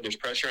on Jed. There's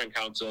pressure on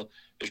Counsell.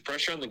 There's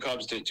pressure on the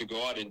Cubs to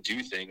go out and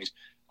do things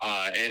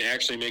and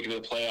actually make it to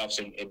the playoffs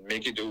and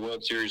make it to a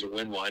World Series and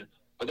win one.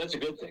 But that's a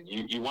good thing.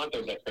 You want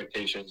those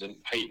expectations and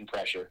heightened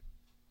pressure.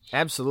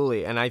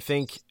 Absolutely. And I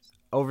think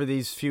over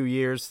these few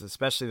years,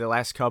 especially the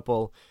last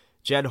couple,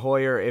 Jed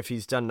Hoyer, if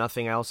he's done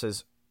nothing else,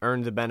 has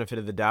earned the benefit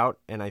of the doubt.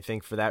 And I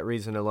think for that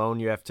reason alone,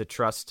 you have to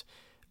trust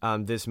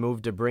this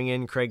move to bring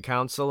in Craig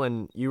Counsell.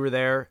 And you were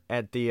there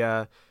at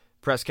the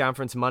press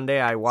conference Monday.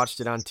 I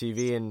watched it on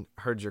TV and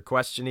heard your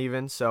question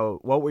even. So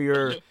what were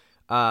your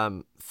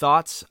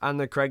thoughts on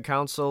the Craig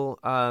Counsell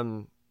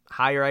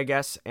hire, I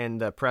guess,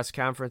 and the press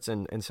conference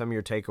and some of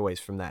your takeaways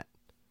from that?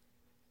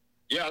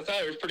 Yeah, I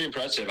thought it was pretty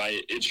impressive.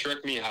 It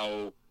struck me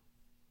how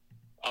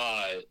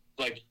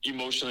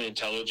emotionally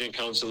intelligent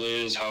Counsell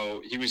is,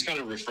 how he was kind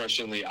of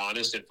refreshingly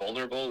honest and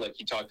vulnerable. Like,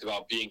 he talked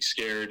about being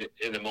scared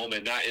in the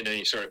moment, not in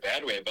any sort of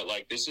bad way, but,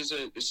 like, this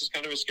is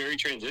kind of a scary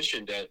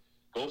transition to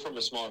go from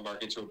a smaller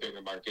market to a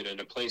bigger market, and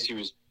a place he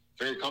was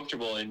very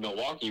comfortable in,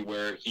 Milwaukee,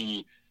 where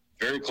he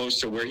very close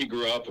to where he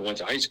grew up and went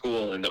to high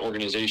school, and the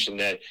organization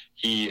that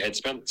he had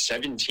spent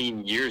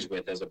 17 years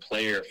with as a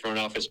player, front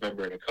office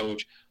member, and a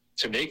coach.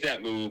 To make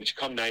that move, to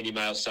come 90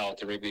 miles south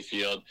to Wrigley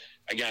Field,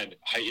 again,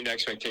 heightened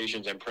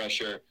expectations and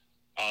pressure.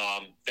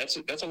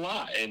 That's a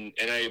lot, and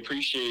I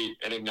appreciate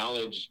and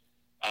acknowledge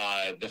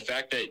the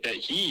fact that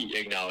he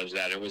acknowledged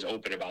that and was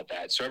open about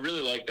that. So I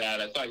really like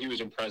that. I thought he was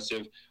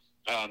impressive.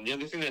 The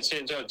other thing that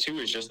stands out too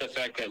is just the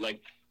fact that,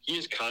 like, he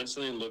is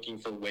constantly looking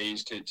for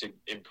ways to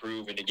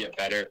improve and to get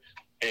better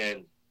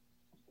and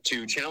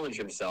to challenge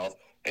himself.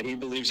 And he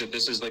believes that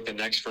this is, like, the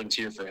next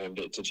frontier for him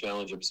to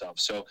challenge himself.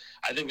 So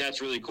I think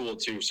that's really cool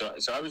too. So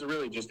I was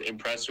really just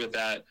impressed with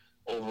that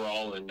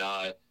overall. And,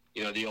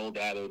 the old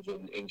adage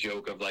and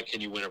joke of, like,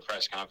 can you win a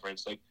press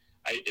conference? Like,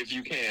 if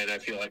you can, I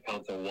feel like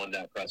Counsell won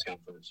that press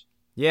conference.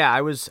 Yeah,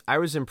 I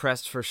was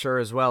impressed for sure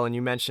as well. And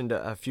you mentioned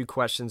a few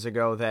questions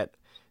ago that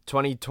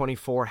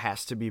 2024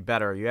 has to be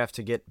better. You have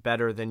to get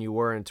better than you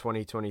were in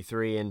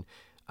 2023. And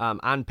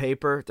on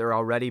paper, they're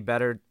already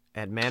better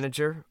at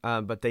manager,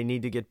 but they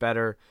need to get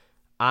better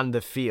on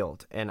the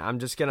field. And I'm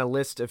just going to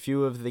list a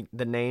few of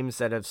the names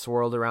that have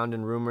swirled around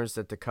in rumors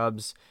that the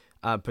Cubs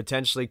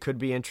potentially could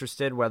be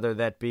interested, whether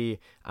that be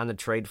on the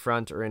trade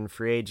front or in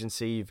free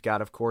agency. You've got,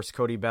 of course,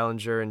 Cody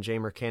Bellinger and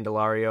Jeimer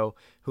Candelario,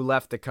 who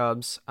left the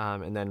Cubs,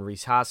 and then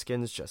Rhys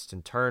Hoskins,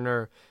 Justin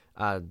Turner,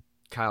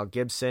 Kyle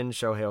Gibson,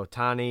 Shohei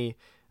Ohtani,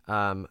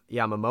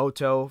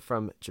 Yamamoto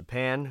from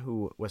Japan,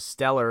 who was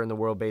stellar in the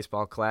World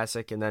Baseball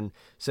Classic, and then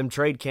some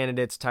trade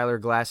candidates, Tyler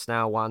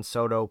Glasnow, Juan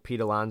Soto, Pete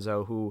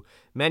Alonso, who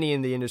many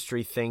in the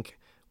industry think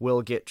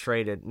will get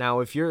traded. Now,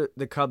 if you're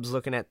the Cubs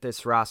looking at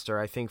this roster,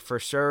 I think for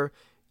sure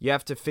you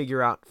have to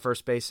figure out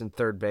first base and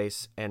third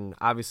base, and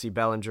obviously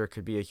Bellinger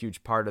could be a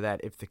huge part of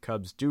that if the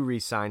Cubs do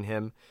re-sign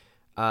him.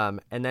 And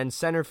then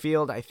center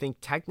field, I think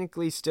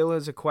technically still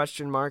is a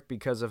question mark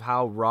because of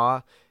how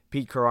raw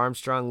Pete Crow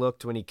Armstrong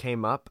looked when he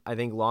came up. I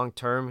think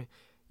long-term,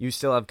 you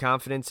still have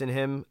confidence in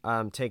him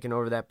taking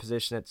over that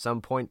position at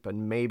some point, but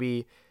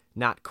maybe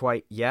not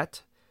quite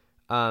yet.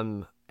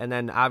 And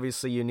then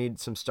obviously you need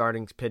some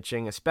starting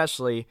pitching,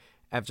 especially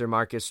after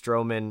Marcus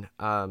Stroman,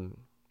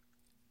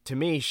 to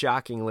me,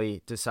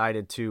 shockingly,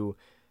 decided to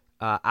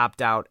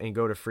opt out and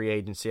go to free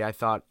agency. I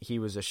thought he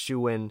was a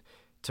shoo-in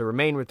to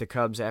remain with the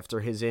Cubs after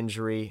his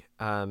injury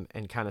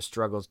and kind of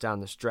struggles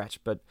down the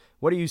stretch. But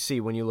what do you see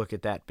when you look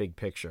at that big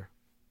picture?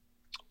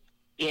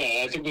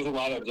 Yeah, I think there's a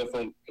lot of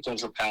different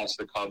potential paths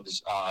the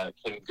Cubs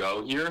can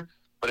go here,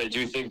 but I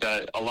do think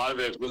that a lot of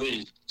it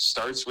really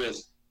starts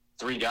with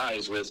three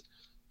guys, with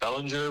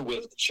Bellinger,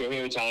 with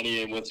Shohei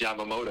Ohtani, and with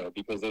Yamamoto,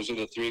 because those are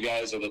the three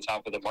guys at the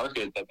top of the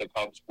market that the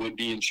Cubs would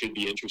be and should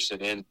be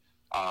interested in.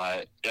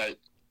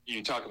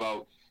 You talk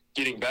about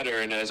getting better,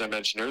 and as I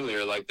mentioned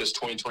earlier, like this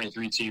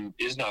 2023 team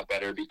is not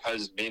better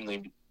because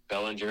mainly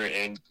Bellinger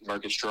and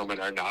Marcus Stroman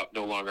are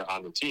no longer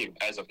on the team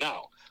as of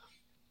now.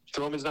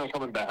 Stroman's not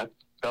coming back.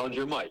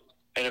 Bellinger might.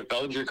 And if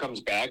Bellinger comes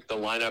back, the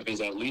lineup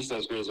is at least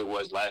as good as it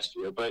was last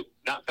year, but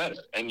not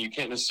better. And you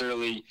can't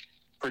necessarily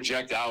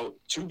project out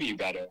to be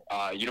better.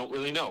 You don't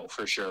really know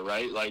for sure,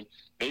 right? Like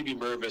maybe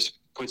Mervis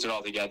puts it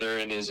all together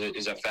and is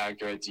a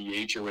factor at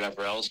DH or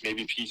whatever else.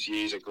 Maybe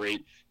PCA is a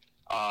great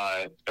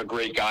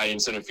guy in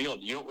center field.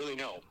 You don't really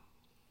know.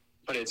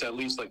 But it's at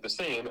least like the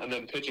same. And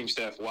then pitching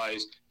staff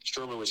wise,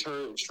 Stroman was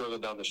hurt and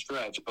struggled down the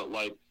stretch, but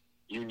like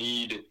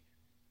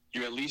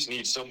you at least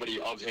need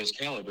somebody of his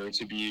caliber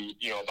to be,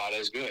 about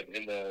as good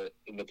in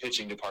the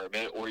pitching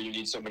department, or you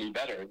need somebody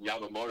better.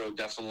 Yamamoto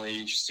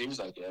definitely seems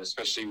like it,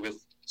 especially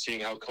with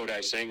seeing how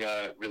Kodai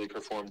Senga really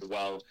performed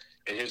well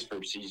in his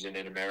first season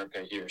in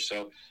America here.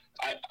 So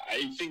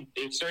I think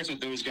it starts with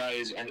those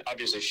guys, and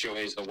obviously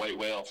Shohei's the white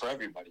whale for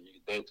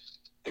everybody.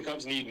 The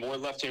Cubs need more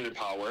left-handed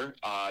power.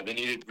 They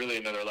needed really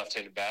another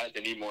left-handed bat.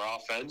 They need more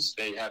offense.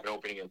 They have an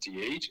opening at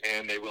DH,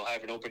 and they will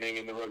have an opening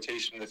in the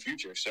rotation in the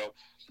future. So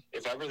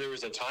if ever there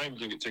was a time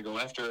to go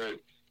after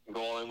it and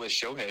go all in with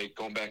Shohei,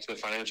 going back to the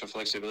financial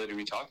flexibility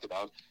we talked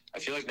about, I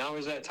feel like now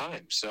is that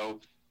time. So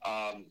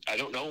I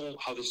don't know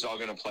how this is all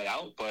going to play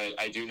out, but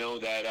I do know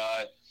that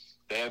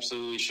they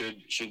absolutely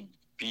should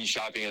be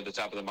shopping at the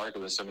top of the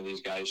market with some of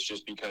these guys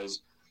just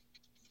because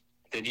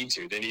they need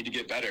to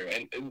get better.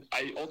 And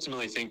I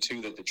ultimately think,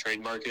 too, that the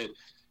trade market,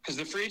 because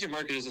the free agent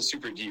market isn't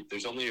super deep.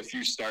 There's only a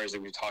few stars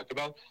that we've talked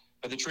about,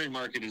 but the trade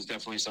market is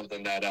definitely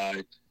something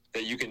that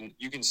you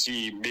can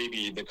see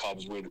maybe the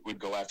Cubs would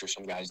go after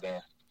some guys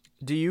there.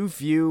 Do you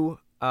view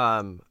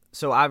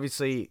so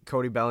obviously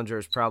Cody Bellinger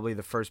is probably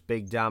the first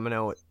big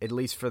domino, at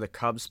least for the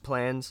Cubs'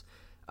 plans.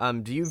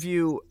 Do you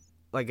view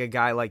like a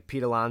guy like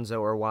Pete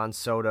Alonso or Juan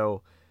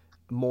Soto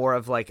more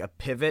of like a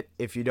pivot?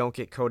 If you don't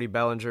get Cody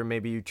Bellinger,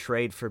 maybe you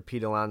trade for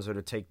Pete Alonso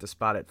to take the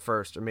spot at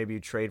first, or maybe you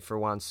trade for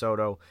Juan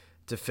Soto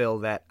to fill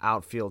that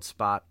outfield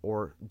spot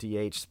or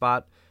DH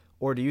spot?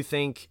 Or do you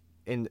think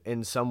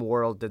in some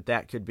world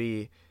that could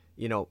be,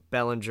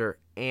 Bellinger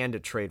and a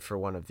trade for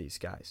one of these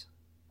guys?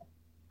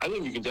 I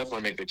think you can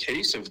definitely make the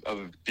case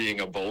of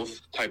being a both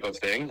type of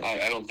thing.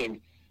 I don't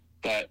think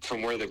that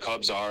from where the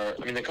Cubs are,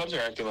 the Cubs are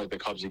acting like the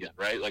Cubs again,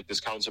 right? Like this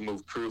Counsell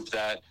move proved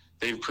that.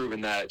 They've proven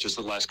that just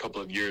the last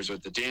couple of years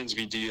with the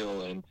Dansby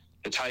deal and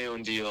the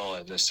Tyone deal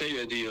and the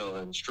Seiya deal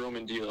and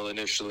Stroman deal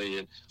initially.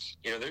 And,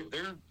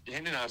 they're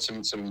handing out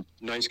some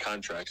nice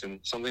contracts and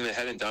something they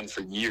hadn't done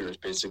for years,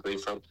 basically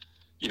from,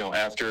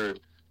 after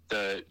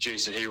the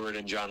Jason Hayward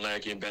and John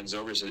Lackey and Ben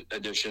Zobrist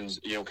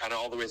additions, kind of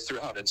all the way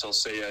throughout until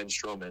Seiya and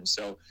Stroman.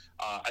 So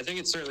I think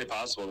it's certainly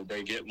possible that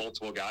they get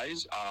multiple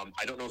guys.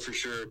 I don't know for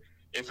sure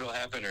if it'll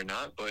happen or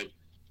not, but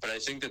I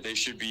think that they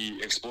should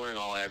be exploring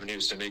all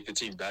avenues to make the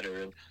team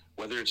better. And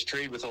whether it's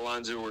trade with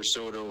Alonso or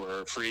Soto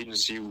or free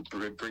agency,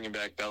 bringing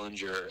back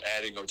Bellinger or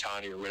adding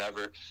Ohtani or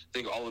whatever, I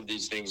think all of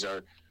these things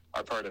are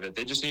part of it.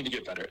 They just need to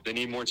get better. They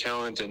need more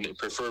talent and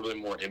preferably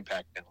more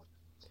impact talent.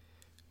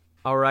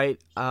 All right.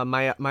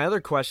 My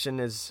other question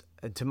is,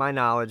 to my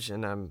knowledge,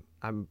 and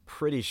I'm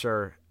pretty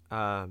sure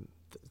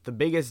the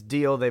biggest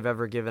deal they've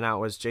ever given out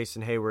was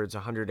Jason Hayward's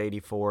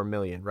 $184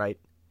 million, right?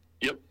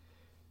 Yep.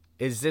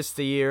 Is this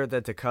the year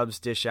that the Cubs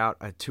dish out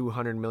a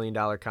 $200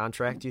 million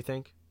contract, do you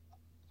think?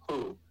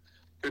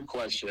 Good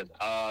question.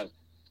 I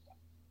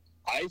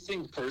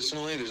think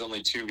personally there's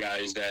only two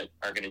guys that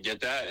are going to get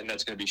that, and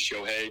that's going to be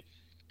Shohei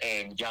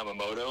and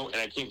Yamamoto. And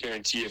I can't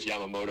guarantee if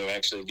Yamamoto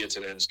actually gets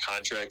it in his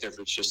contract, if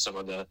it's just some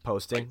of the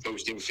posting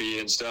fee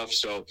and stuff.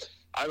 So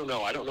I don't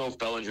know. I don't know if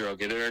Bellinger will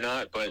get it or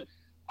not, but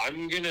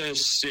I'm going to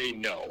say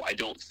no. I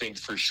don't think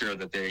for sure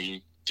that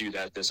they do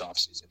that this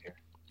offseason here.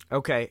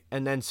 Okay,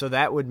 and then so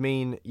that would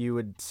mean you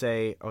would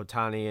say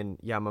Ohtani and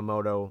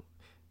Yamamoto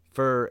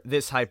for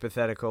this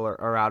hypothetical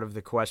are out of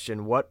the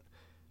question. What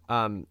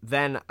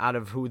then out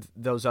of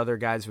those other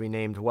guys we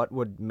named, what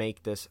would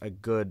make this a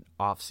good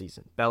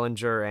offseason?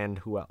 Bellinger and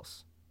who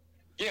else?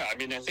 Yeah, I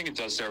mean, I think it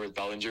does start with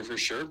Bellinger for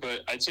sure,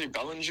 but I'd say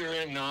Bellinger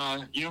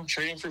and,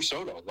 trading for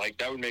Soto. Like,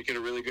 that would make it a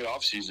really good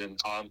offseason.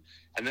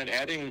 And then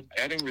adding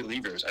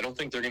relievers. I don't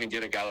think they're going to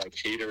get a guy like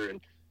Hader and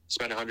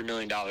spend $100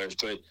 million,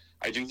 but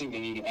I do think they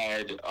need to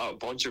add a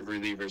bunch of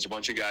relievers, a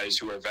bunch of guys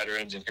who are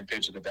veterans and can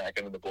pitch at the back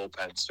end of the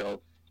bullpen.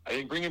 So I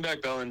think bringing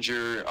back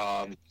Bellinger,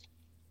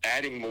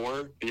 adding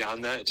more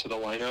beyond that to the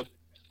lineup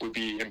would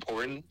be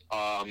important.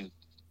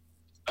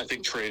 I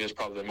think trade is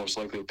probably the most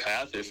likely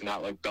path, if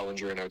not like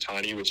Bellinger and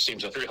Ohtani, which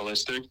seems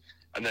unrealistic,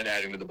 and then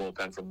adding to the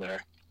bullpen from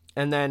there.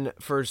 And then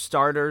for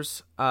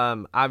starters,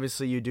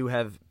 obviously you do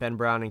have Ben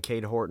Brown and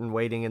Cade Horton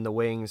waiting in the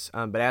wings,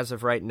 but as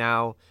of right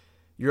now,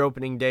 your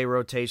opening day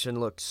rotation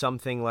looks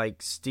something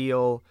like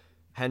Steele,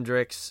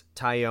 Hendricks,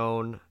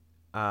 Tyone,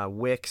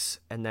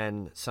 Wicks, and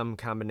then some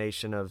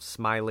combination of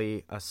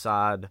Smiley,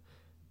 Assad,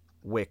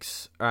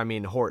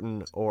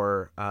 Horton,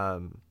 or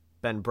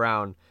Ben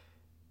Brown.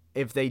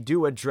 If they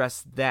do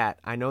address that,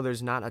 I know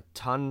there's not a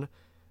ton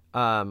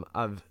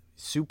of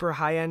super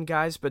high-end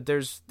guys, but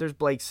there's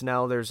Blake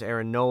Snell, there's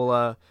Aaron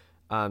Nola,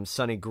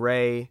 Sonny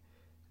Gray,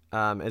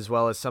 as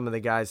well as some of the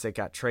guys that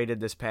got traded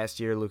this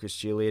past year, Lucas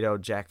Giolito,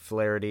 Jack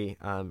Flaherty,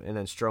 and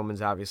then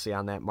Stroman's obviously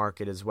on that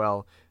market as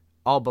well,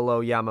 all below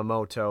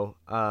Yamamoto.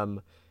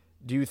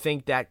 Do you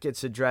think that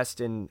gets addressed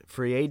in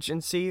free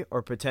agency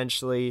or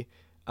potentially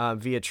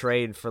via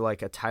trade for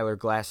like a Tyler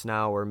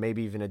Glasnow or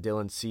maybe even a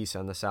Dylan Cease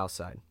on the south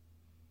side?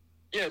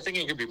 Yeah, I think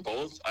it could be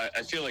both.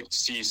 I feel like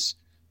Cease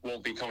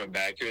won't be coming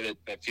back here.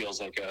 That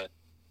feels like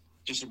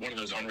just one of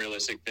those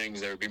unrealistic things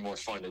that would be more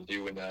fun to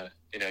do in a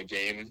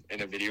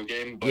video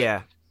game. But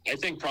yeah, I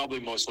think probably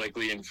most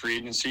likely in free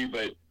agency,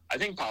 but I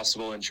think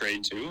possible in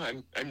trade too.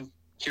 I'm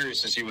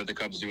curious to see what the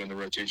Cubs do in the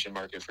rotation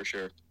market for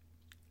sure.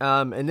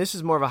 And this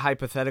is more of a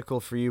hypothetical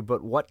for you,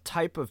 but what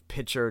type of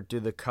pitcher do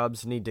the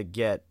Cubs need to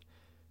get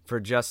for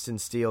Justin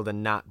Steele to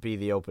not be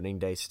the opening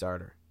day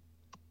starter?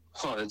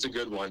 Oh, that's a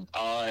good one.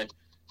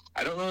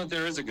 I don't know if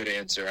there is a good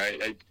answer.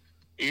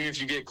 Even if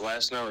you get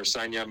Glasnow or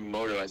sign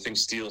Yamamoto, I think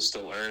Steele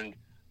still earned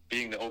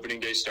being the opening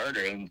day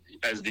starter and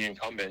as the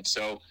incumbent.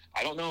 So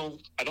I don't know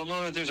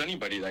if there's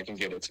anybody that can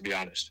get it, to be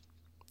honest.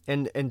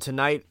 And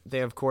tonight they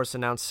of course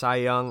announced Cy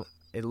Young.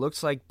 It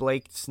looks like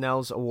Blake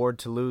Snell's award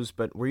to lose,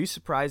 but were you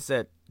surprised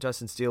that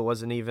Justin Steele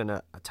wasn't even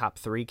a top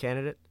 3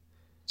 candidate?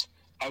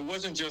 I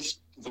wasn't,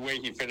 just the way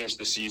he finished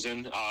the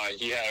season.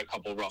 He had a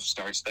couple rough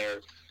starts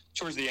there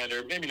towards the end,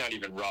 or maybe not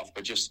even rough,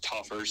 but just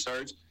tougher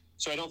starts.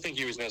 So I don't think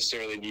he was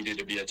necessarily needed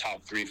to be a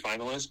top 3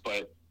 finalist,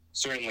 but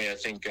certainly I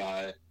think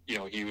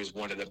he was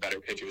one of the better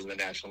pitchers in the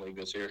National League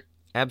this year.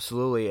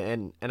 Absolutely,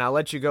 and I'll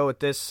let you go with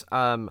this.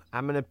 I'm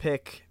going to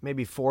pick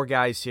maybe 4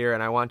 guys here,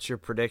 and I want your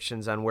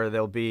predictions on where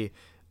they'll be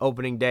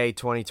opening day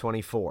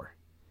 2024.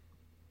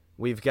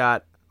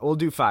 We'll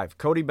do 5.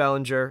 Cody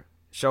Bellinger,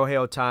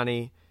 Shohei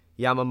Ohtani,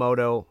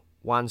 Yamamoto,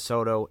 Juan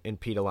Soto, and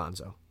Pete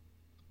Alonso.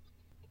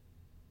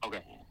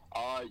 Okay.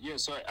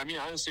 So,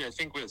 honestly, I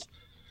think with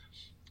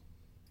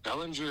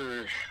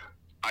Bellinger,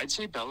 I'd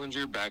say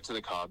Bellinger back to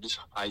the Cubs.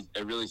 I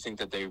really think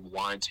that they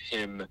want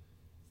him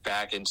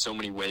back in so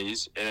many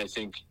ways, and I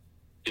think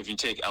if you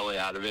take LA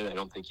out of it, I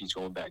don't think he's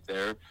going back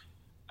there.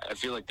 I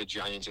feel like the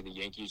Giants and the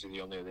Yankees are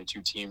the only other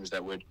 2 teams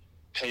that would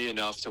pay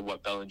enough to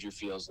what Bellinger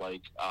feels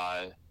like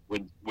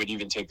would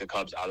even take the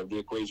Cubs out of the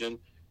equation.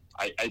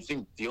 I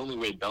think the only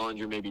way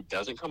Bellinger maybe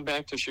doesn't come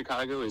back to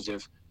Chicago is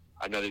if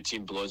another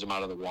team blows him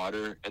out of the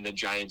water, and the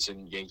Giants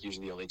and Yankees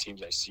are the only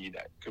teams I see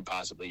that could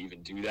possibly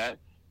even do that.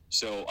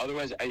 So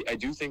otherwise, I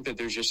do think that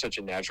there's just such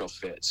a natural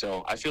fit.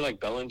 So I feel like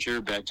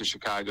Bellinger back to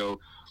Chicago.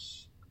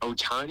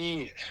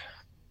 Ohtani,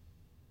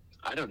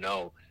 I don't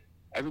know.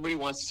 Everybody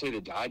wants to say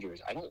the Dodgers.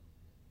 I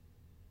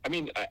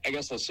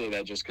guess I'll say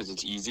that just because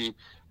it's easy.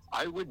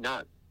 I would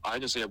not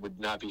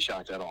be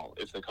shocked at all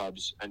if the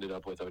Cubs ended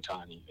up with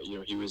Ohtani.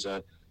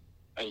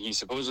 He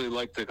supposedly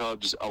liked the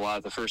Cubs a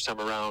lot the first time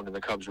around, and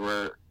the Cubs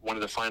were one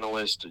of the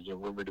finalists,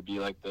 rumored to be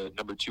like the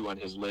number 2 on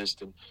his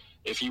list. And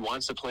if he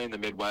wants to play in the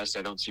Midwest,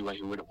 I don't see why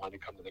he wouldn't want to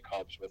come to the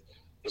Cubs with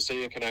the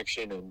Seiya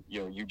connection. And,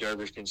 you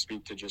Darvish can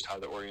speak to just how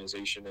the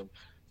organization and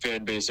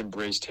fan base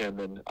embraced him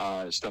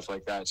and stuff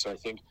like that. So I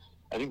think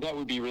that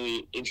would be a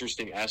really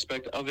interesting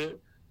aspect of it.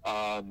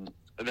 And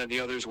then the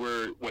others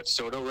were,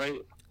 Soto, right?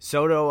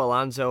 Soto,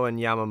 Alonso, and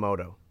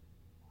Yamamoto.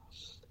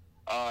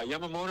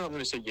 Yamamoto, I'm going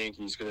to say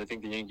Yankees, because I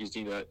think the Yankees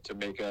need to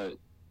make a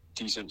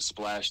decent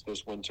splash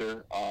this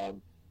winter.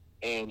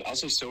 And I'll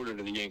say Soto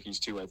to the Yankees,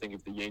 too. I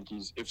think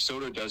if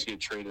Soto does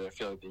get traded, I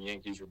feel like the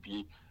Yankees would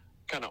be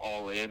kind of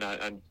all in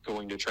on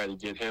going to try to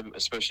get him,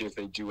 especially if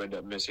they do end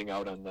up missing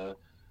out on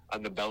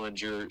the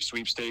Bellinger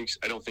sweepstakes.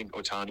 I don't think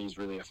Ohtani is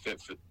really a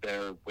fit for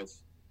there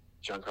with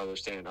Giancarlo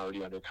Stanton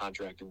already under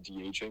contract and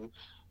DHing.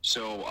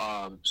 So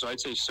I'd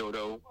say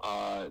Soto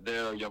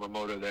there,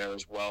 Yamamoto there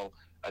as well,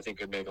 I think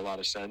could make a lot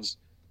of sense.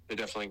 they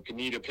definitely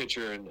need a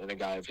pitcher and a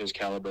guy of his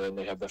caliber, and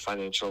they have the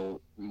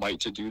financial might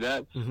to do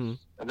that. Mm-hmm.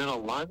 And then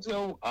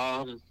Alonso,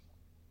 I'm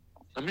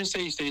going to say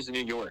he stays in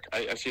New York.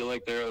 I feel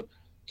like they'll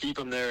keep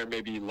him there and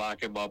maybe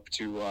lock him up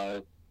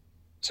to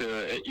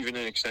even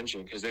an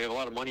extension, because they have a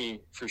lot of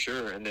money for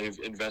sure, and they've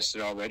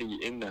invested already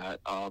in that.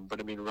 But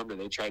I mean, remember,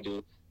 they tried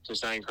to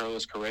sign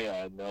Carlos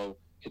Correa, and they'll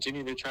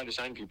continue to try to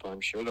sign people.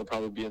 I'm sure they'll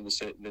probably be in the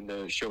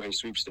Shohei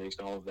sweepstakes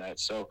and all of that.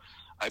 So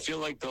I feel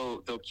like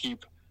they'll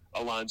keep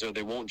Alonso.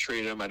 They won't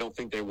trade him. I don't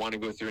think they want to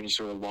go through any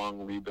sort of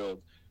long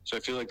rebuild. So I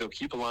feel like they'll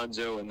keep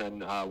Alonso and then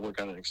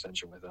work on an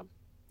extension with him.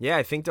 Yeah,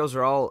 I think those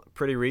are all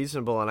pretty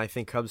reasonable, and I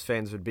think Cubs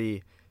fans would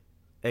be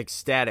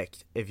ecstatic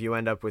if you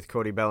end up with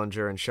Cody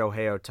Bellinger and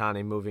Shohei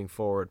Ohtani moving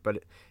forward.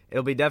 But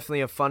it'll be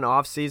definitely a fun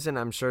offseason.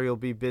 I'm sure you'll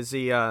be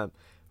busy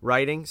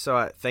writing,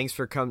 so thanks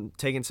for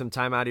taking some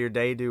time out of your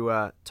day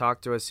to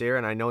talk to us here,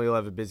 and I know you'll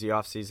have a busy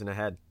offseason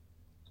ahead.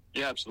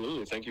 Yeah,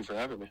 absolutely. Thank you for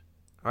having me.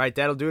 All right,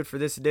 that'll do it for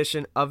this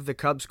edition of the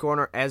Cubs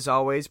Corner. As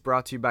always,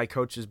 brought to you by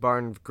Coach's Bar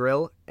and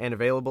Grill and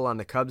available on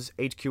the Cubs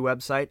HQ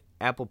website,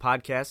 Apple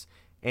Podcasts,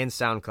 and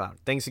SoundCloud.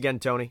 Thanks again,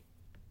 Tony.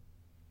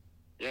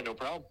 Yeah, no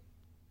problem.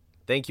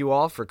 Thank you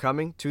all for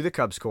coming to the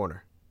Cubs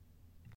Corner.